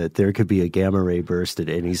remember that there could be a gamma ray burst at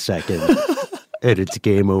any second, and it's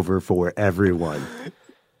game over for everyone.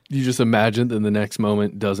 You just imagine that the next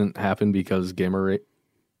moment doesn't happen because gamma ray...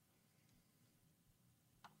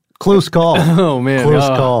 Close call. Oh, man. Close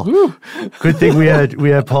call. Whew. Good thing we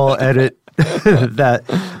had Paul edit that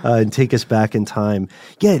and take us back in time.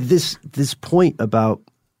 Yeah, this point about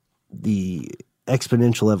the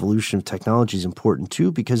exponential evolution of technology is important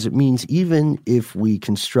too, because it means even if we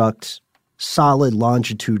construct solid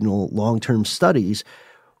longitudinal long-term studies,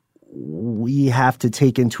 we have to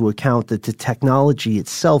take into account that the technology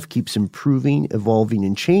itself keeps improving, evolving,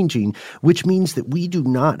 and changing, which means that we do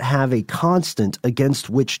not have a constant against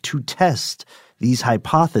which to test these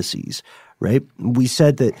hypotheses, right? We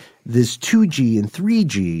said that this 2G and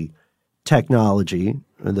 3G technology,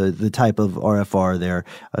 the type of RFR there,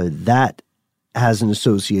 that has an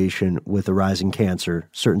association with a rise in cancer,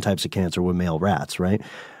 certain types of cancer with male rats, right?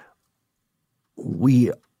 We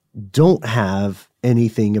don't have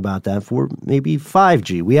anything about that for maybe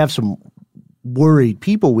 5G. We have some worried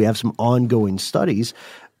people. We have some ongoing studies.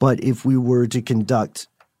 But if we were to conduct,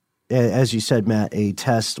 as you said, Matt, a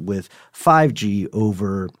test with 5G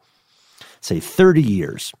over, say, 30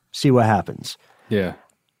 years, see what happens. Yeah.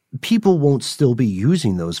 People won't still be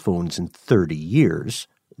using those phones in 30 years.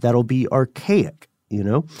 That'll be archaic,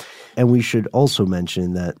 And we should also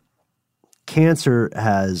mention that cancer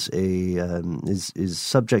has is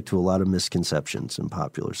subject to a lot of misconceptions in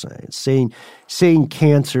popular science. Saying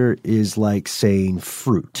cancer is like saying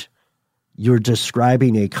fruit. You're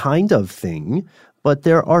describing a kind of thing, but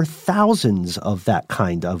there are thousands of that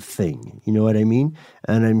kind of thing. You know what I mean?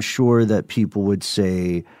 And I'm sure that people would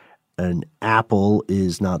say an apple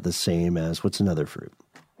is not the same as what's another fruit?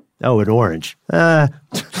 Oh, an orange. There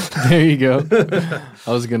you go.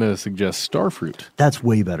 I was going to suggest starfruit. That's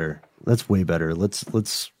way better.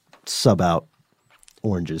 Let's sub out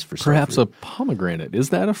oranges for starfruit. Perhaps a pomegranate. Is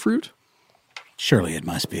that a fruit? Surely it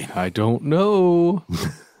must be. I don't know.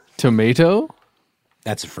 Tomato?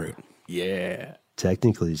 That's a fruit. Yeah.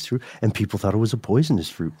 Technically, it's true. And people thought it was a poisonous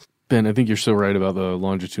fruit. Ben, I think you're so right about the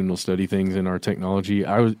longitudinal study things in our technology.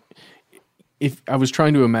 I was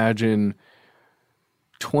trying to imagine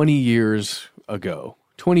 20 years ago,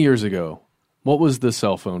 what was the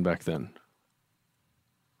cell phone back then?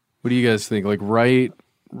 What do you guys think? Like right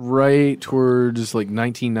towards like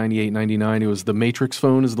 1998, 99, it was the Matrix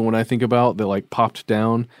phone is the one I think about that like popped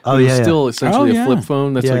down. Oh, it was yeah. still essentially Oh, a flip yeah.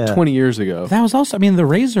 phone. That's Yeah. like 20 years ago. That was also, I mean, the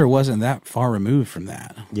Razor wasn't that far removed from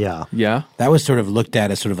that. Yeah. Yeah. That was sort of looked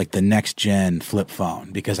at as sort of like the next gen flip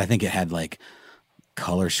phone because I think it had like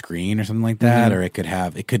color screen or something like that, or it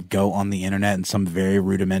could go on the internet in some very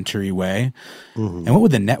rudimentary way. And what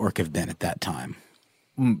would the network have been at that time?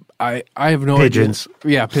 I have no Pigeons.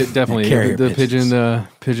 idea. Yeah, definitely Carrier the pigeons.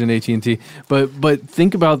 pigeon AT&T. But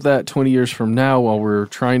think about that 20 years from now while we're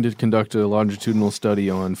trying to conduct a longitudinal study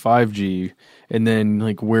on 5G and then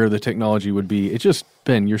like where the technology would be. It's just,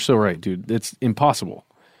 Ben, you're so right, dude. It's impossible.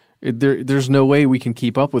 There's no way we can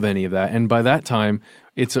keep up with any of that. And by that time,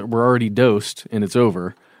 we're already dosed and it's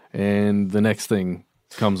over. And the next thing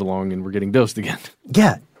comes along and we're getting dosed again.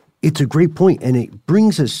 Yeah, it's a great point, and it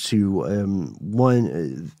brings us to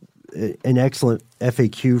an excellent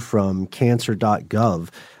FAQ from cancer.gov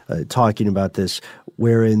talking about this,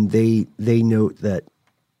 wherein they note that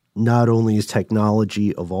not only is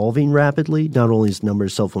technology evolving rapidly, not only is the number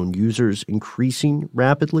of cell phone users increasing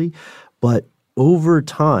rapidly, but over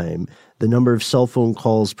time, the number of cell phone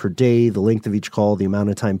calls per day, the length of each call, the amount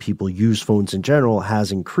of time people use phones in general has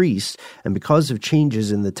increased. And because of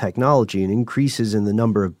changes in the technology and increases in the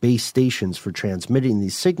number of base stations for transmitting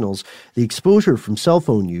these signals, the exposure from cell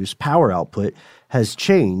phone use, power output, has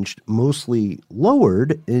changed, mostly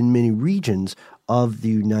lowered in many regions of the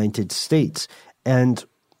United States. And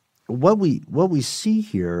what we see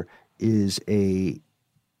here is a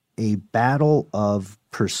battle of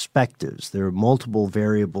perspectives. There are multiple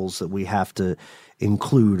variables that we have to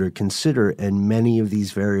include or consider, and many of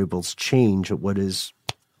these variables change at what is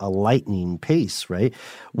a lightning pace, right?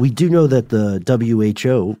 We do know that the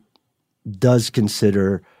WHO does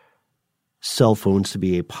consider cell phones to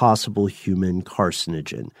be a possible human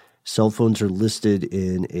carcinogen. Cell phones are listed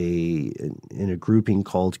in a grouping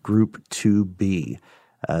called Group 2B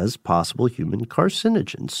as possible human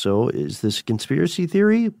carcinogens. So is this a conspiracy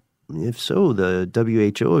theory? If so, the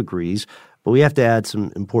WHO agrees, but we have to add some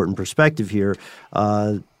important perspective here.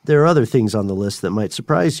 There are other things on the list that might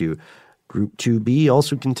surprise you. Group 2B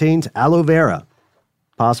also contains aloe vera,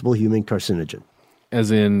 possible human carcinogen.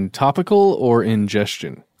 As in topical or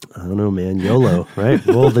ingestion? I don't know, man. YOLO, right?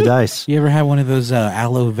 Roll the dice. You ever had one of those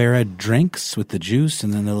aloe vera drinks with the juice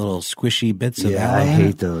and then the little squishy bits of aloe? Yeah, I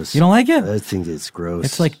hate those. You don't like it? I think it's gross.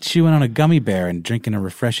 It's like chewing on a gummy bear and drinking a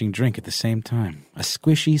refreshing drink at the same time. A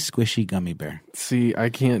squishy gummy bear. See, I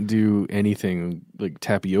can't do anything like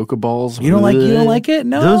tapioca balls. You don't like it?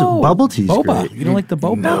 No. Those bubble tea's boba. great. You don't like the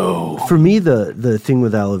boba? No. For me, the thing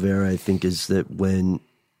with aloe vera, I think, is that when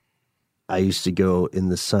I used to go in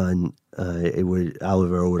the sun, aloe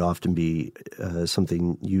vera would often be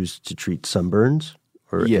something used to treat sunburns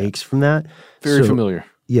or aches from that. Very familiar.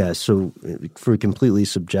 Yeah, so for completely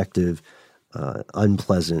subjective,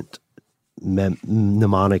 unpleasant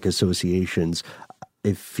mnemonic associations,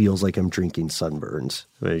 it feels like I'm drinking sunburns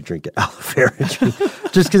when I drink aloe vera.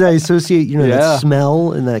 Just because I associate, that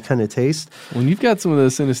smell and that kind of taste. Well, you've got some of the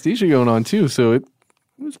synesthesia going on too, so it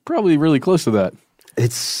was probably really close to that.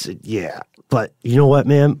 But you know what,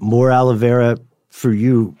 man? More aloe vera for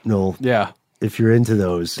you, Noel. Yeah. If you're into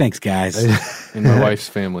those. Thanks, guys. In my wife's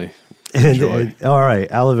family. And all right,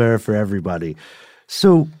 aloe vera for everybody.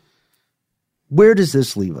 So where does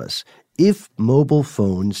this leave us? If mobile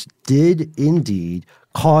phones did indeed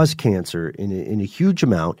cause cancer in a huge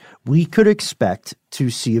amount, we could expect to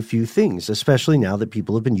see a few things, especially now that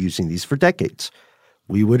people have been using these for decades.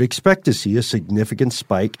 We would expect to see a significant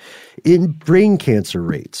spike in brain cancer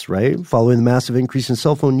rates, right, following the massive increase in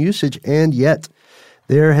cell phone usage, and yet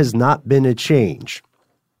there has not been a change.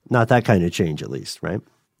 Not that kind of change, at least, right?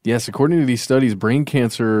 Yes, according to these studies, brain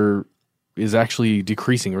cancer is actually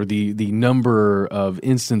decreasing, or the number of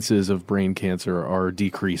instances of brain cancer are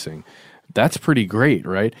decreasing. That's pretty great,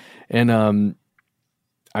 right? And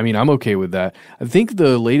I mean, I'm okay with that. I think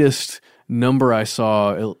the latest number I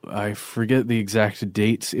saw, I forget the exact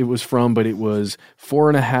dates it was from, but it was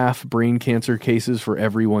 4.5 brain cancer cases for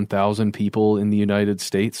every 1,000 people in the United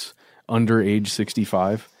States under age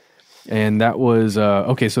 65. And that was,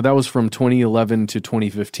 so that was from 2011 to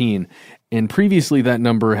 2015. And previously that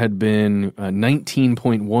number had been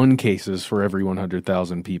 19.1 cases for every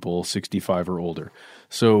 100,000 people 65 or older.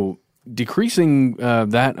 So decreasing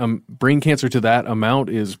that brain cancer to that amount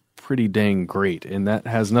is pretty dang great. And that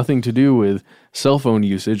has nothing to do with cell phone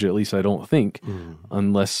usage, at least I don't think,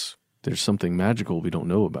 unless there's something magical we don't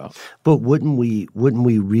know about. But wouldn't we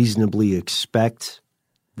reasonably expect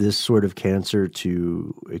this sort of cancer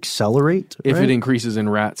to accelerate. If right? it increases in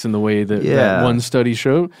rats in the way that one study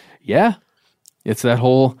showed, it's that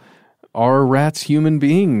whole are rats human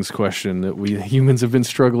beings question that we humans have been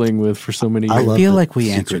struggling with for so many years. I feel like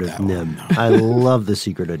we answered that NIM. I love the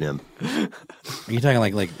secret of NIM. Are you talking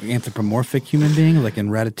like anthropomorphic human being, like in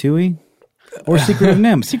Ratatouille? Or Secret of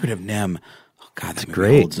NIM? Secret of NIM. Oh, God, that's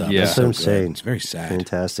great. Holds up. Yeah. That's what I'm So saying. It's very sad.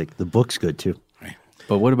 Fantastic. The book's good, too.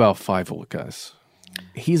 But what about Fievel, guys?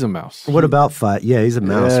 He's a mouse. What about Five? Yeah, he's a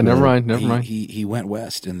mouse. Yeah, man. never mind. He went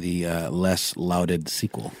west in the less lauded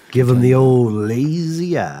sequel. Give him the old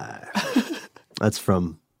lazy eye. That's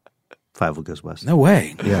from Fievel Goes West. No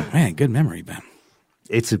way. Yeah. Man, good memory, Ben.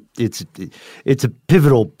 It's a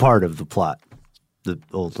pivotal part of the plot. The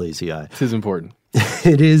old lazy eye. It is important.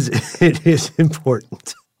 It is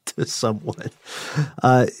important to someone.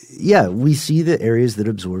 We see that areas that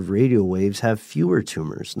absorb radio waves have fewer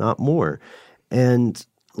tumors, not more. And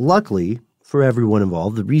luckily for everyone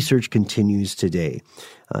involved, the research continues today.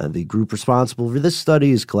 The group responsible for this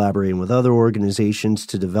study is collaborating with other organizations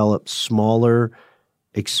to develop smaller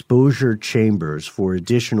exposure chambers for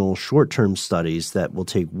additional short-term studies that will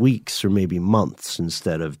take weeks or maybe months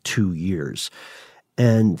instead of 2 years.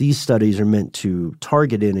 And these studies are meant to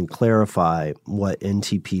target in and clarify what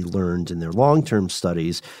NTP learned in their long-term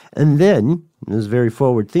studies, and then, this is very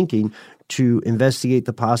forward-thinking, to investigate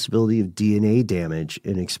the possibility of DNA damage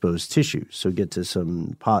in exposed tissue. So get to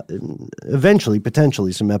some, eventually,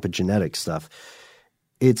 potentially, some epigenetic stuff.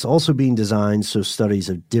 It's also being designed so studies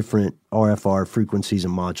of different RFR frequencies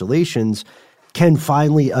and modulations can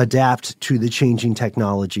finally adapt to the changing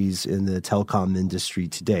technologies in the telecom industry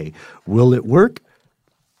today. Will it work?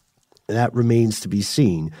 That remains to be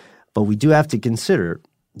seen. But we do have to consider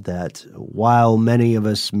that while many of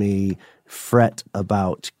us may fret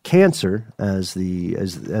about cancer as the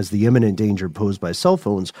imminent danger posed by cell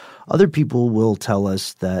phones, other people will tell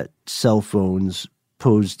us that cell phones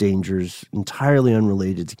pose dangers entirely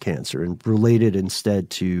unrelated to cancer and related instead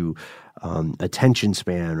to attention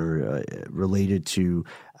span or related to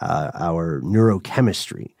our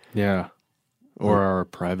neurochemistry. Yeah. Or our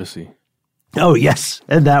privacy. Oh, yes.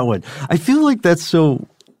 And that one. I feel like that's so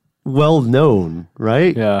well known,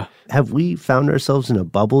 right? Yeah. Have we found ourselves in a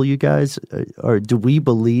bubble, you guys? Or do we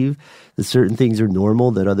believe that certain things are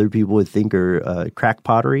normal that other people would think are crack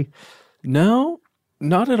pottery? No,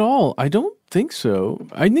 not at all. I don't think so.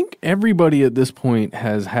 I think everybody at this point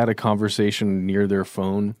has had a conversation near their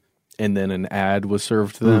phone and then an ad was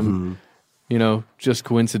served to them, just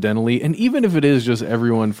coincidentally. And even if it is just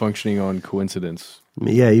everyone functioning on coincidence.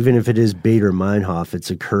 Yeah, even if it is Bader-Meinhof, it's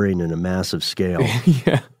occurring in a massive scale.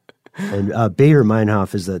 Yeah. And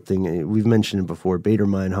Bader-Meinhof is that thing, we've mentioned it before,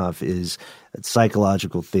 Bader-Meinhof is a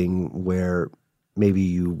psychological thing where maybe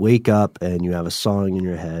you wake up and you have a song in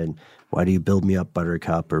your head, Why Do You Build Me Up,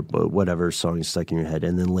 Buttercup, or whatever song is stuck in your head,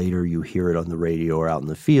 and then later you hear it on the radio or out in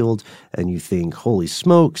the field, and you think, holy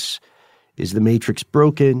smokes, is the Matrix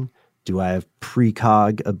broken? Do I have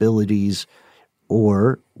precog abilities?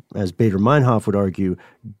 Or, as Bader-Meinhof would argue,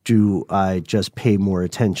 do I just pay more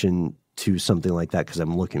attention to something like that because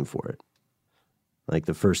I'm looking for it? Like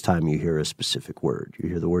the first time you hear a specific word. You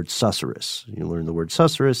hear the word susurrus. You learn the word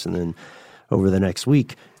susurrus, and then over the next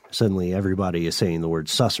week, suddenly everybody is saying the word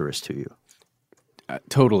susurrus to you.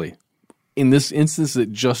 Totally. In this instance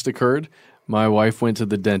that just occurred, my wife went to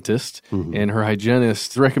the dentist, and her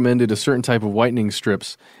hygienist recommended a certain type of whitening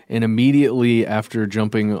strips, and immediately after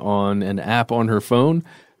jumping on an app on her phone,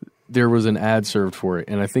 there was an ad served for it,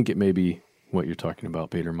 and I think it may be what you're talking about,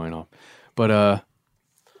 Bader-Meinhof. But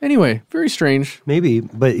anyway, very strange. Maybe,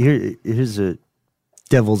 but here's a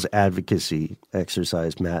devil's advocacy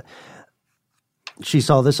exercise, Matt. She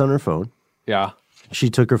saw this on her phone. Yeah. She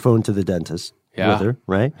took her phone to the dentist with her,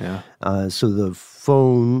 right? Yeah. So the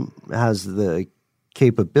phone has the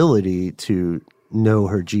capability to know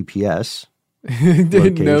her GPS.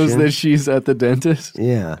 It knows that she's at the dentist?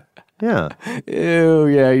 Yeah. Yeah. Ew,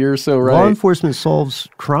 yeah, you're so right. Law enforcement solves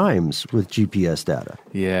crimes with GPS data.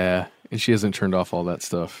 Yeah, and she hasn't turned off all that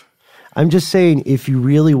stuff. I'm just saying, if you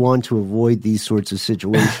really want to avoid these sorts of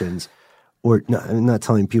situations, or no, I'm not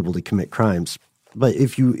telling people to commit crimes, but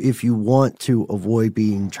if you want to avoid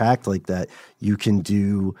being tracked like that, you can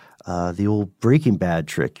do the old Breaking Bad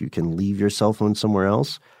trick. You can leave your cell phone somewhere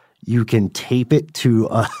else. You can tape it to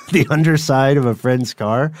the underside of a friend's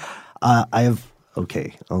car.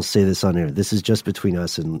 Okay, I'll say this on air. This is just between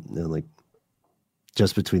us and like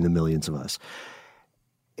just between the millions of us.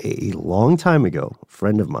 A long time ago, a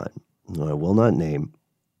friend of mine, who I will not name,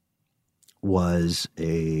 was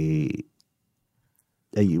it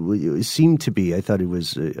seemed to be, I thought he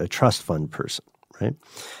was a trust fund person, right?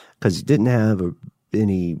 Because he didn't have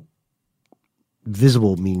any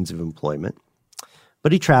visible means of employment.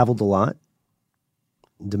 But he traveled a lot,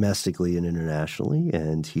 domestically and internationally,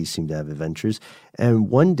 and he seemed to have adventures. And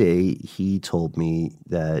one day he told me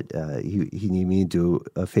that he needed me to do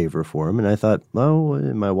a favor for him. And I thought, oh,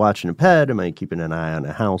 am I watching a pet? Am I keeping an eye on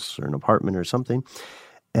a house or an apartment or something?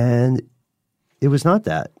 And it was not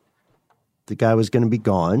that. The guy was going to be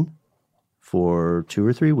gone for 2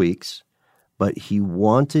 or 3 weeks, but he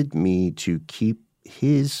wanted me to keep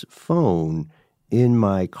his phone in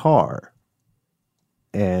my car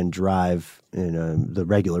and drive in the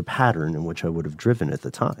regular pattern in which I would have driven at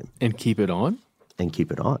the time. And keep it on? And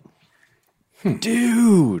keep it on.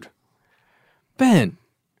 Dude. Ben.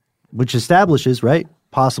 Which establishes, right,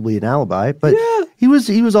 possibly an alibi. But he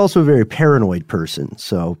was also a very paranoid person.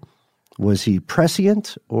 So was he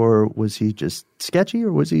prescient, or was he just sketchy,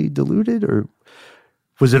 or was he deluded, or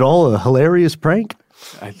was it all a hilarious prank?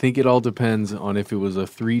 I think it all depends on if it was a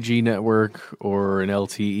 3G network or an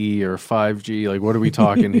LTE or 5G. Like, what are we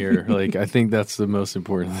talking here? Like, I think that's the most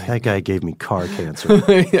important thing. That guy gave me car cancer.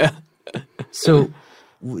 Yeah. So,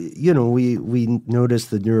 we notice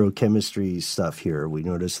the neurochemistry stuff here. We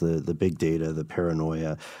notice the big data, the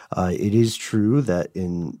paranoia. It is true that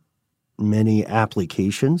in many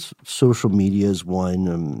applications, social media is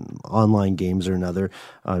one, online games are another.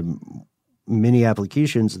 Many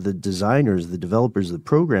applications, the designers, the developers, the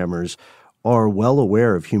programmers are well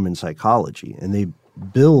aware of human psychology, and they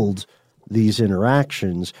build these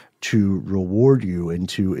interactions to reward you and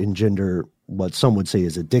to engender what some would say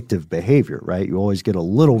is addictive behavior, right? You always get a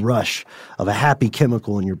little rush of a happy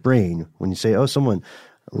chemical in your brain when you say, oh, someone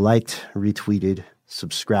liked, retweeted,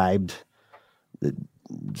 subscribed,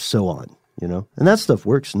 so on, you know? And that stuff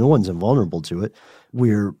works. No one's invulnerable to it.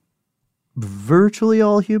 We're virtually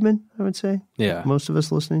all human, I would say. Yeah. Most of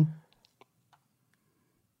us listening.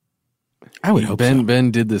 I would hope so.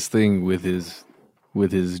 Ben did this thing with his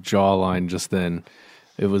jawline just then.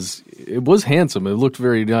 It was handsome. It looked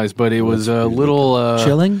very nice, but it was a little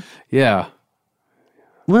chilling. Yeah.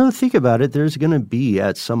 Well, think about it. There's going to be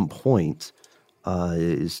at some point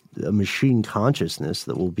is a machine consciousness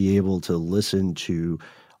that will be able to listen to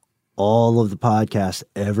all of the podcasts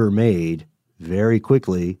ever made very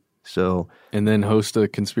quickly. So, and then host a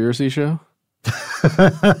conspiracy show?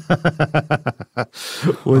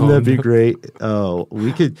 Wouldn't that be great? Oh,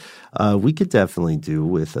 we could definitely do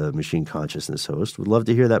with a machine consciousness host. Would love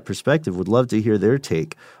to hear that perspective. Would love to hear their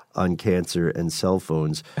take on cancer and cell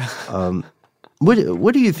phones. What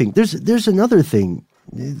do you think? There's another thing.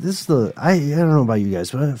 This is I don't know about you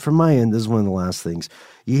guys, but from my end, this is one of the last things.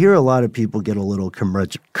 You hear a lot of people get a little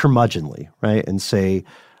curmudgeonly, right, and say,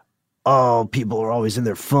 oh, people are always in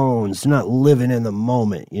their phones. They're not living in the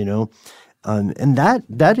moment, you know? And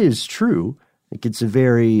that is true. Like, it's a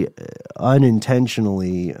very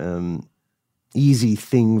unintentionally easy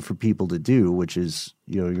thing for people to do, which is,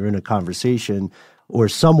 you know, you're in a conversation or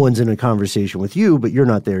someone's in a conversation with you, but you're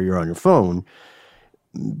not there, you're on your phone.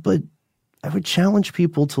 But I would challenge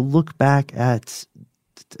people to look back at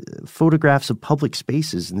photographs of public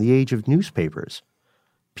spaces in the age of newspapers.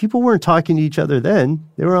 People weren't talking to each other then.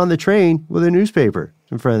 They were on the train with a newspaper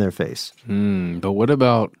in front of their face. But what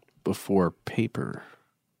about before paper?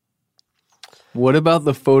 What about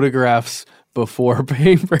the photographs before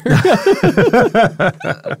paper?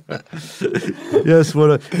 Yes,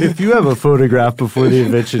 if you have a photograph before the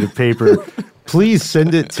invention of paper, please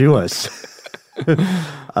send it to us.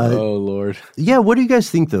 Oh Lord. Yeah, what do you guys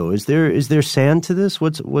think though? Is there sand to this?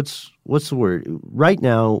 What's the word? Right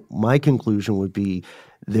now, my conclusion would be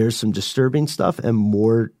there's some disturbing stuff and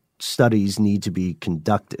more studies need to be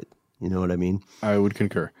conducted. You know what I mean? I would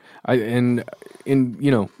concur. My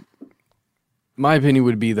opinion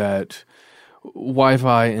would be that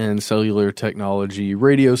Wi-Fi and cellular technology,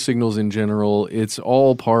 radio signals in general, it's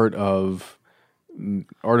all part of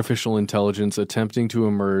artificial intelligence attempting to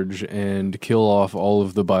emerge and kill off all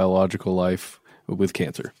of the biological life with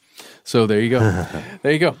cancer. So there you go.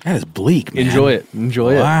 There you go. That is bleak, man. Enjoy it.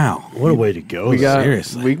 Enjoy it. Wow. What a way to go.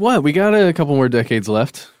 Seriously. We got a couple more decades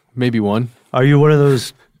left. Maybe one. Are you one of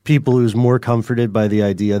those people who's more comforted by the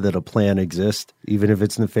idea that a plan exists, even if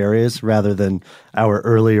it's nefarious, rather than our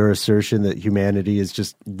earlier assertion that humanity is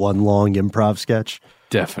just one long improv sketch?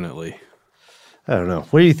 Definitely. I don't know.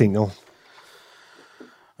 What do you think, Noel?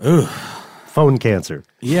 Ooh. Phone cancer.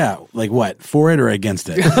 Yeah, like what? For it or against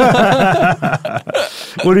it?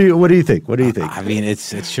 What do you think? I mean, it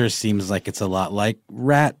sure seems like it's a lot like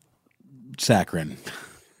rat saccharin.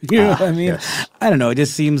 You know what I mean? Yes. I don't know. It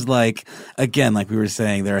just seems like, again, like we were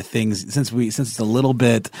saying, there are things, since it's a little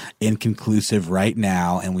bit inconclusive right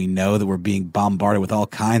now, and we know that we're being bombarded with all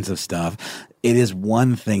kinds of stuff, it is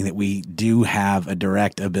one thing that we do have a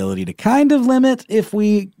direct ability to kind of limit if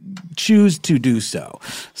we choose to do so.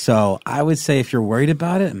 So I would say if you're worried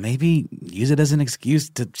about it, maybe use it as an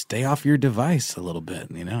excuse to stay off your device a little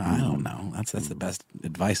bit. You know, I don't know. That's the best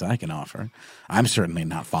advice I can offer. I'm certainly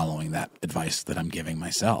not following that advice that I'm giving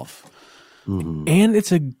myself. Mm-hmm. And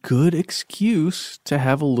it's a good excuse to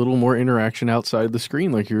have a little more interaction outside the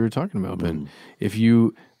screen, like you were talking about, Ben.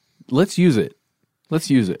 Let's use it. Let's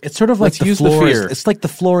use it. It's sort of like the floor. It's like the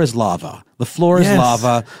floor is lava. The floor is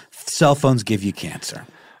lava. Cell phones give you cancer.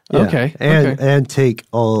 Yeah. Okay. And take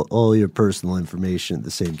all your personal information at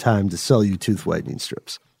the same time to sell you tooth whitening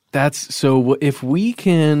strips. So if we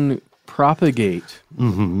can propagate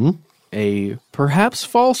a perhaps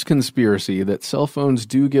false conspiracy that cell phones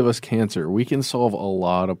do give us cancer, we can solve a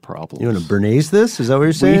lot of problems. You want to Bernays this? Is that what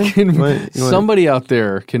you're saying? Somebody out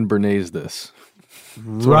there can Bernays this.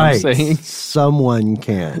 That's right. what I'm saying. Someone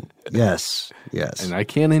can. Yes. And I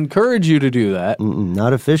can't encourage you to do that.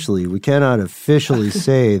 Not officially. We cannot officially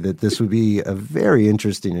say that this would be a very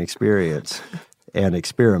interesting experience and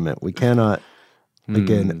experiment. We cannot,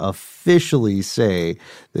 again, officially say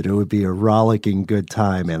that it would be a rollicking good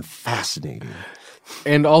time and fascinating.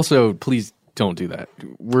 And also, please don't do that.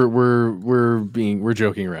 We're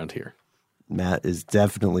joking around here. Matt is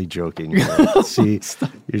definitely joking. See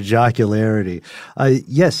your jocularity.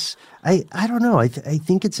 Yes, I don't know. I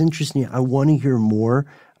think it's interesting. I want to hear more.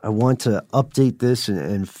 I want to update this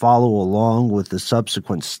and follow along with the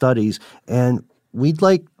subsequent studies. And we'd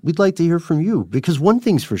like to hear from you, because one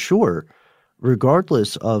thing's for sure,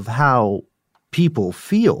 regardless of how people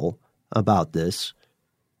feel about this,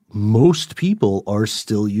 most people are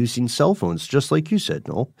still using cell phones, just like you said,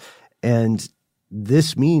 Noel. And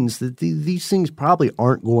this means that these things probably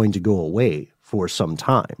aren't going to go away for some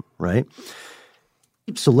time, right?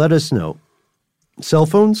 So let us know. Cell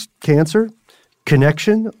phones, cancer,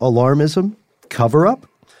 connection, alarmism, cover-up.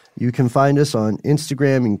 You can find us on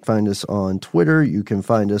Instagram. You can find us on Twitter. You can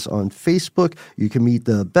find us on Facebook. You can meet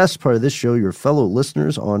the best part of this show, your fellow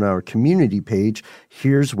listeners, on our community page.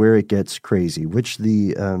 Here's where it gets crazy, which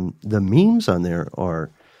the memes on there are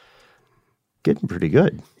getting pretty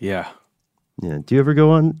good. Yeah. Yeah. Do you ever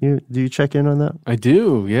go on? Do you check in on that? I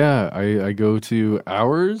do. Yeah. I go to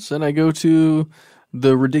ours and I go to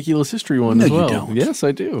the Ridiculous History one as well. You don't. Yes,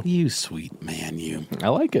 I do. You sweet man, you. I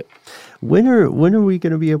like it. When are we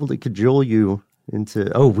going to be able to cajole you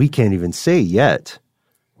into? Oh, we can't even say yet.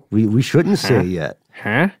 We shouldn't say yet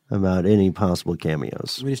about any possible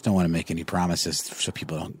cameos. We just don't want to make any promises so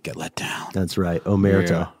people don't get let down. That's right. Omerta.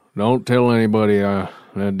 Yeah. Don't tell anybody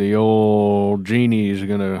that the old genie's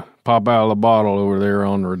going to pop out of the bottle over there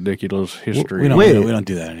on Ridiculous History. We don't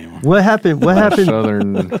do that anymore. What happened? What happened?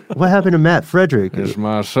 What happened to Matt Frederick? It's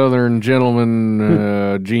my Southern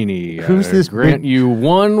gentleman genie. Who's this? Grant you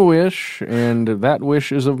one wish, and that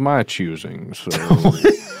wish is of my choosing. So,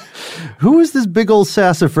 who is this big old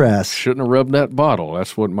sassafras? Shouldn't have rubbed that bottle.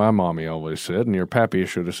 That's what my mommy always said, and your pappy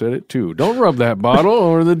should have said it too. Don't rub that bottle,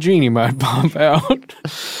 or the genie might pop out.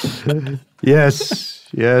 Yes.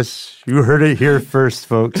 You heard it here first,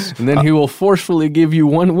 folks. And then he will forcefully give you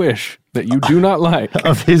one wish that you do not like.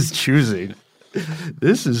 Of his choosing.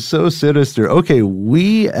 This is so sinister. Okay,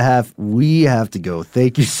 we have to go.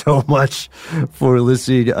 Thank you so much for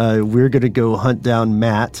listening. We're going to go hunt down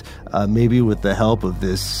Matt, maybe with the help of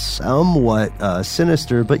this somewhat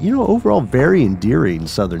sinister, but overall very endearing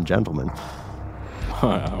Southern gentleman.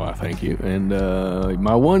 Well, thank you. And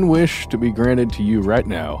my one wish to be granted to you right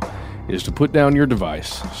now is to put down your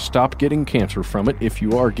device. Stop getting cancer from it. If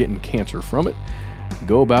you are getting cancer from it,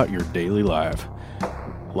 go about your daily life.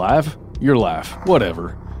 Your life.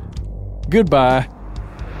 Whatever. Goodbye.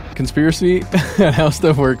 Conspiracy at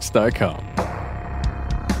howstuffworks.com.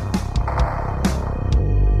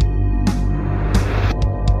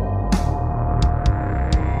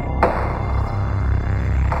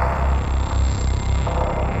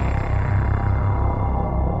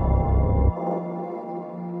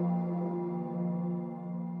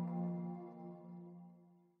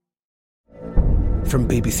 From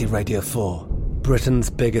BBC Radio 4, Britain's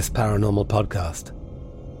biggest paranormal podcast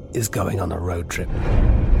is going on a road trip.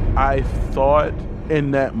 I thought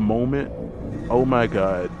in that moment, oh my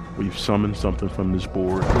God, we've summoned something from this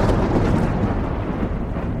board.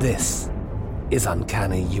 This is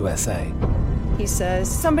Uncanny USA. He says,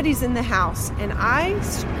 somebody's in the house, and I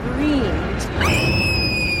screamed.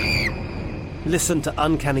 Listen to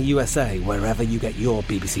Uncanny USA wherever you get your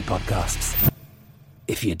BBC podcasts,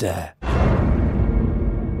 if you dare.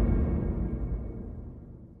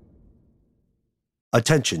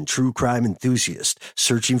 Attention, true crime enthusiast.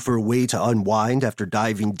 Searching for a way to unwind after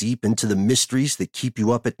diving deep into the mysteries that keep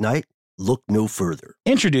you up at night? Look no further.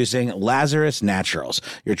 Introducing Lazarus Naturals,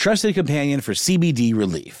 your trusted companion for CBD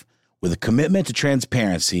relief. With a commitment to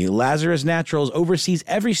transparency, Lazarus Naturals oversees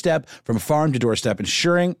every step from farm to doorstep,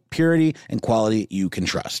 ensuring purity and quality you can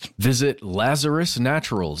trust. Visit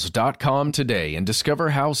LazarusNaturals.com today and discover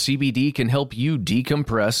how CBD can help you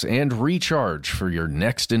decompress and recharge for your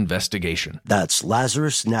next investigation. That's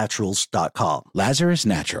LazarusNaturals.com. Lazarus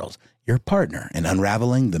Naturals, your partner in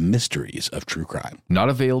unraveling the mysteries of true crime. Not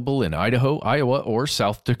available in Idaho, Iowa, or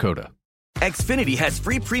South Dakota. Xfinity has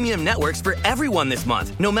free premium networks for everyone this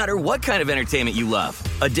month, no matter what kind of entertainment you love.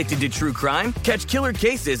 Addicted to true crime? Catch killer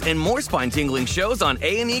cases and more spine-tingling shows on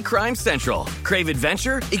A&E Crime Central. Crave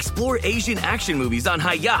adventure? Explore Asian action movies on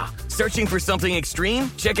Hi-Ya. Searching for something extreme?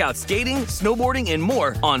 Check out skating, snowboarding, and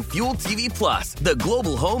more on Fuel TV Plus, the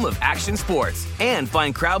global home of action sports. And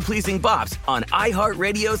find crowd-pleasing bops on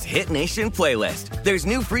iHeartRadio's Hit Nation playlist. There's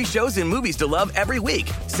new free shows and movies to love every week.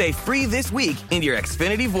 Say free this week in your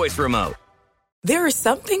Xfinity voice remote. There are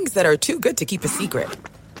some things that are too good to keep a secret.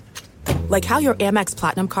 Like how your Amex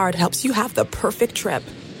Platinum card helps you have the perfect trip.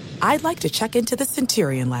 I'd like to check into the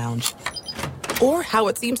Centurion Lounge. Or how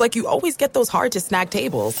it seems like you always get those hard-to-snag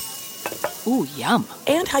tables. Ooh, yum.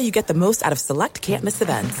 And how you get the most out of select can't-miss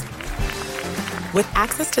events. With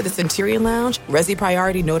access to the Centurion Lounge, Resi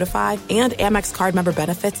Priority Notified, and Amex card member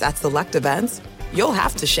benefits at select events, you'll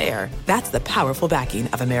have to share. That's the powerful backing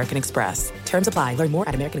of American Express. Terms apply. Learn more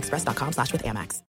at americanexpress.com/withAmex.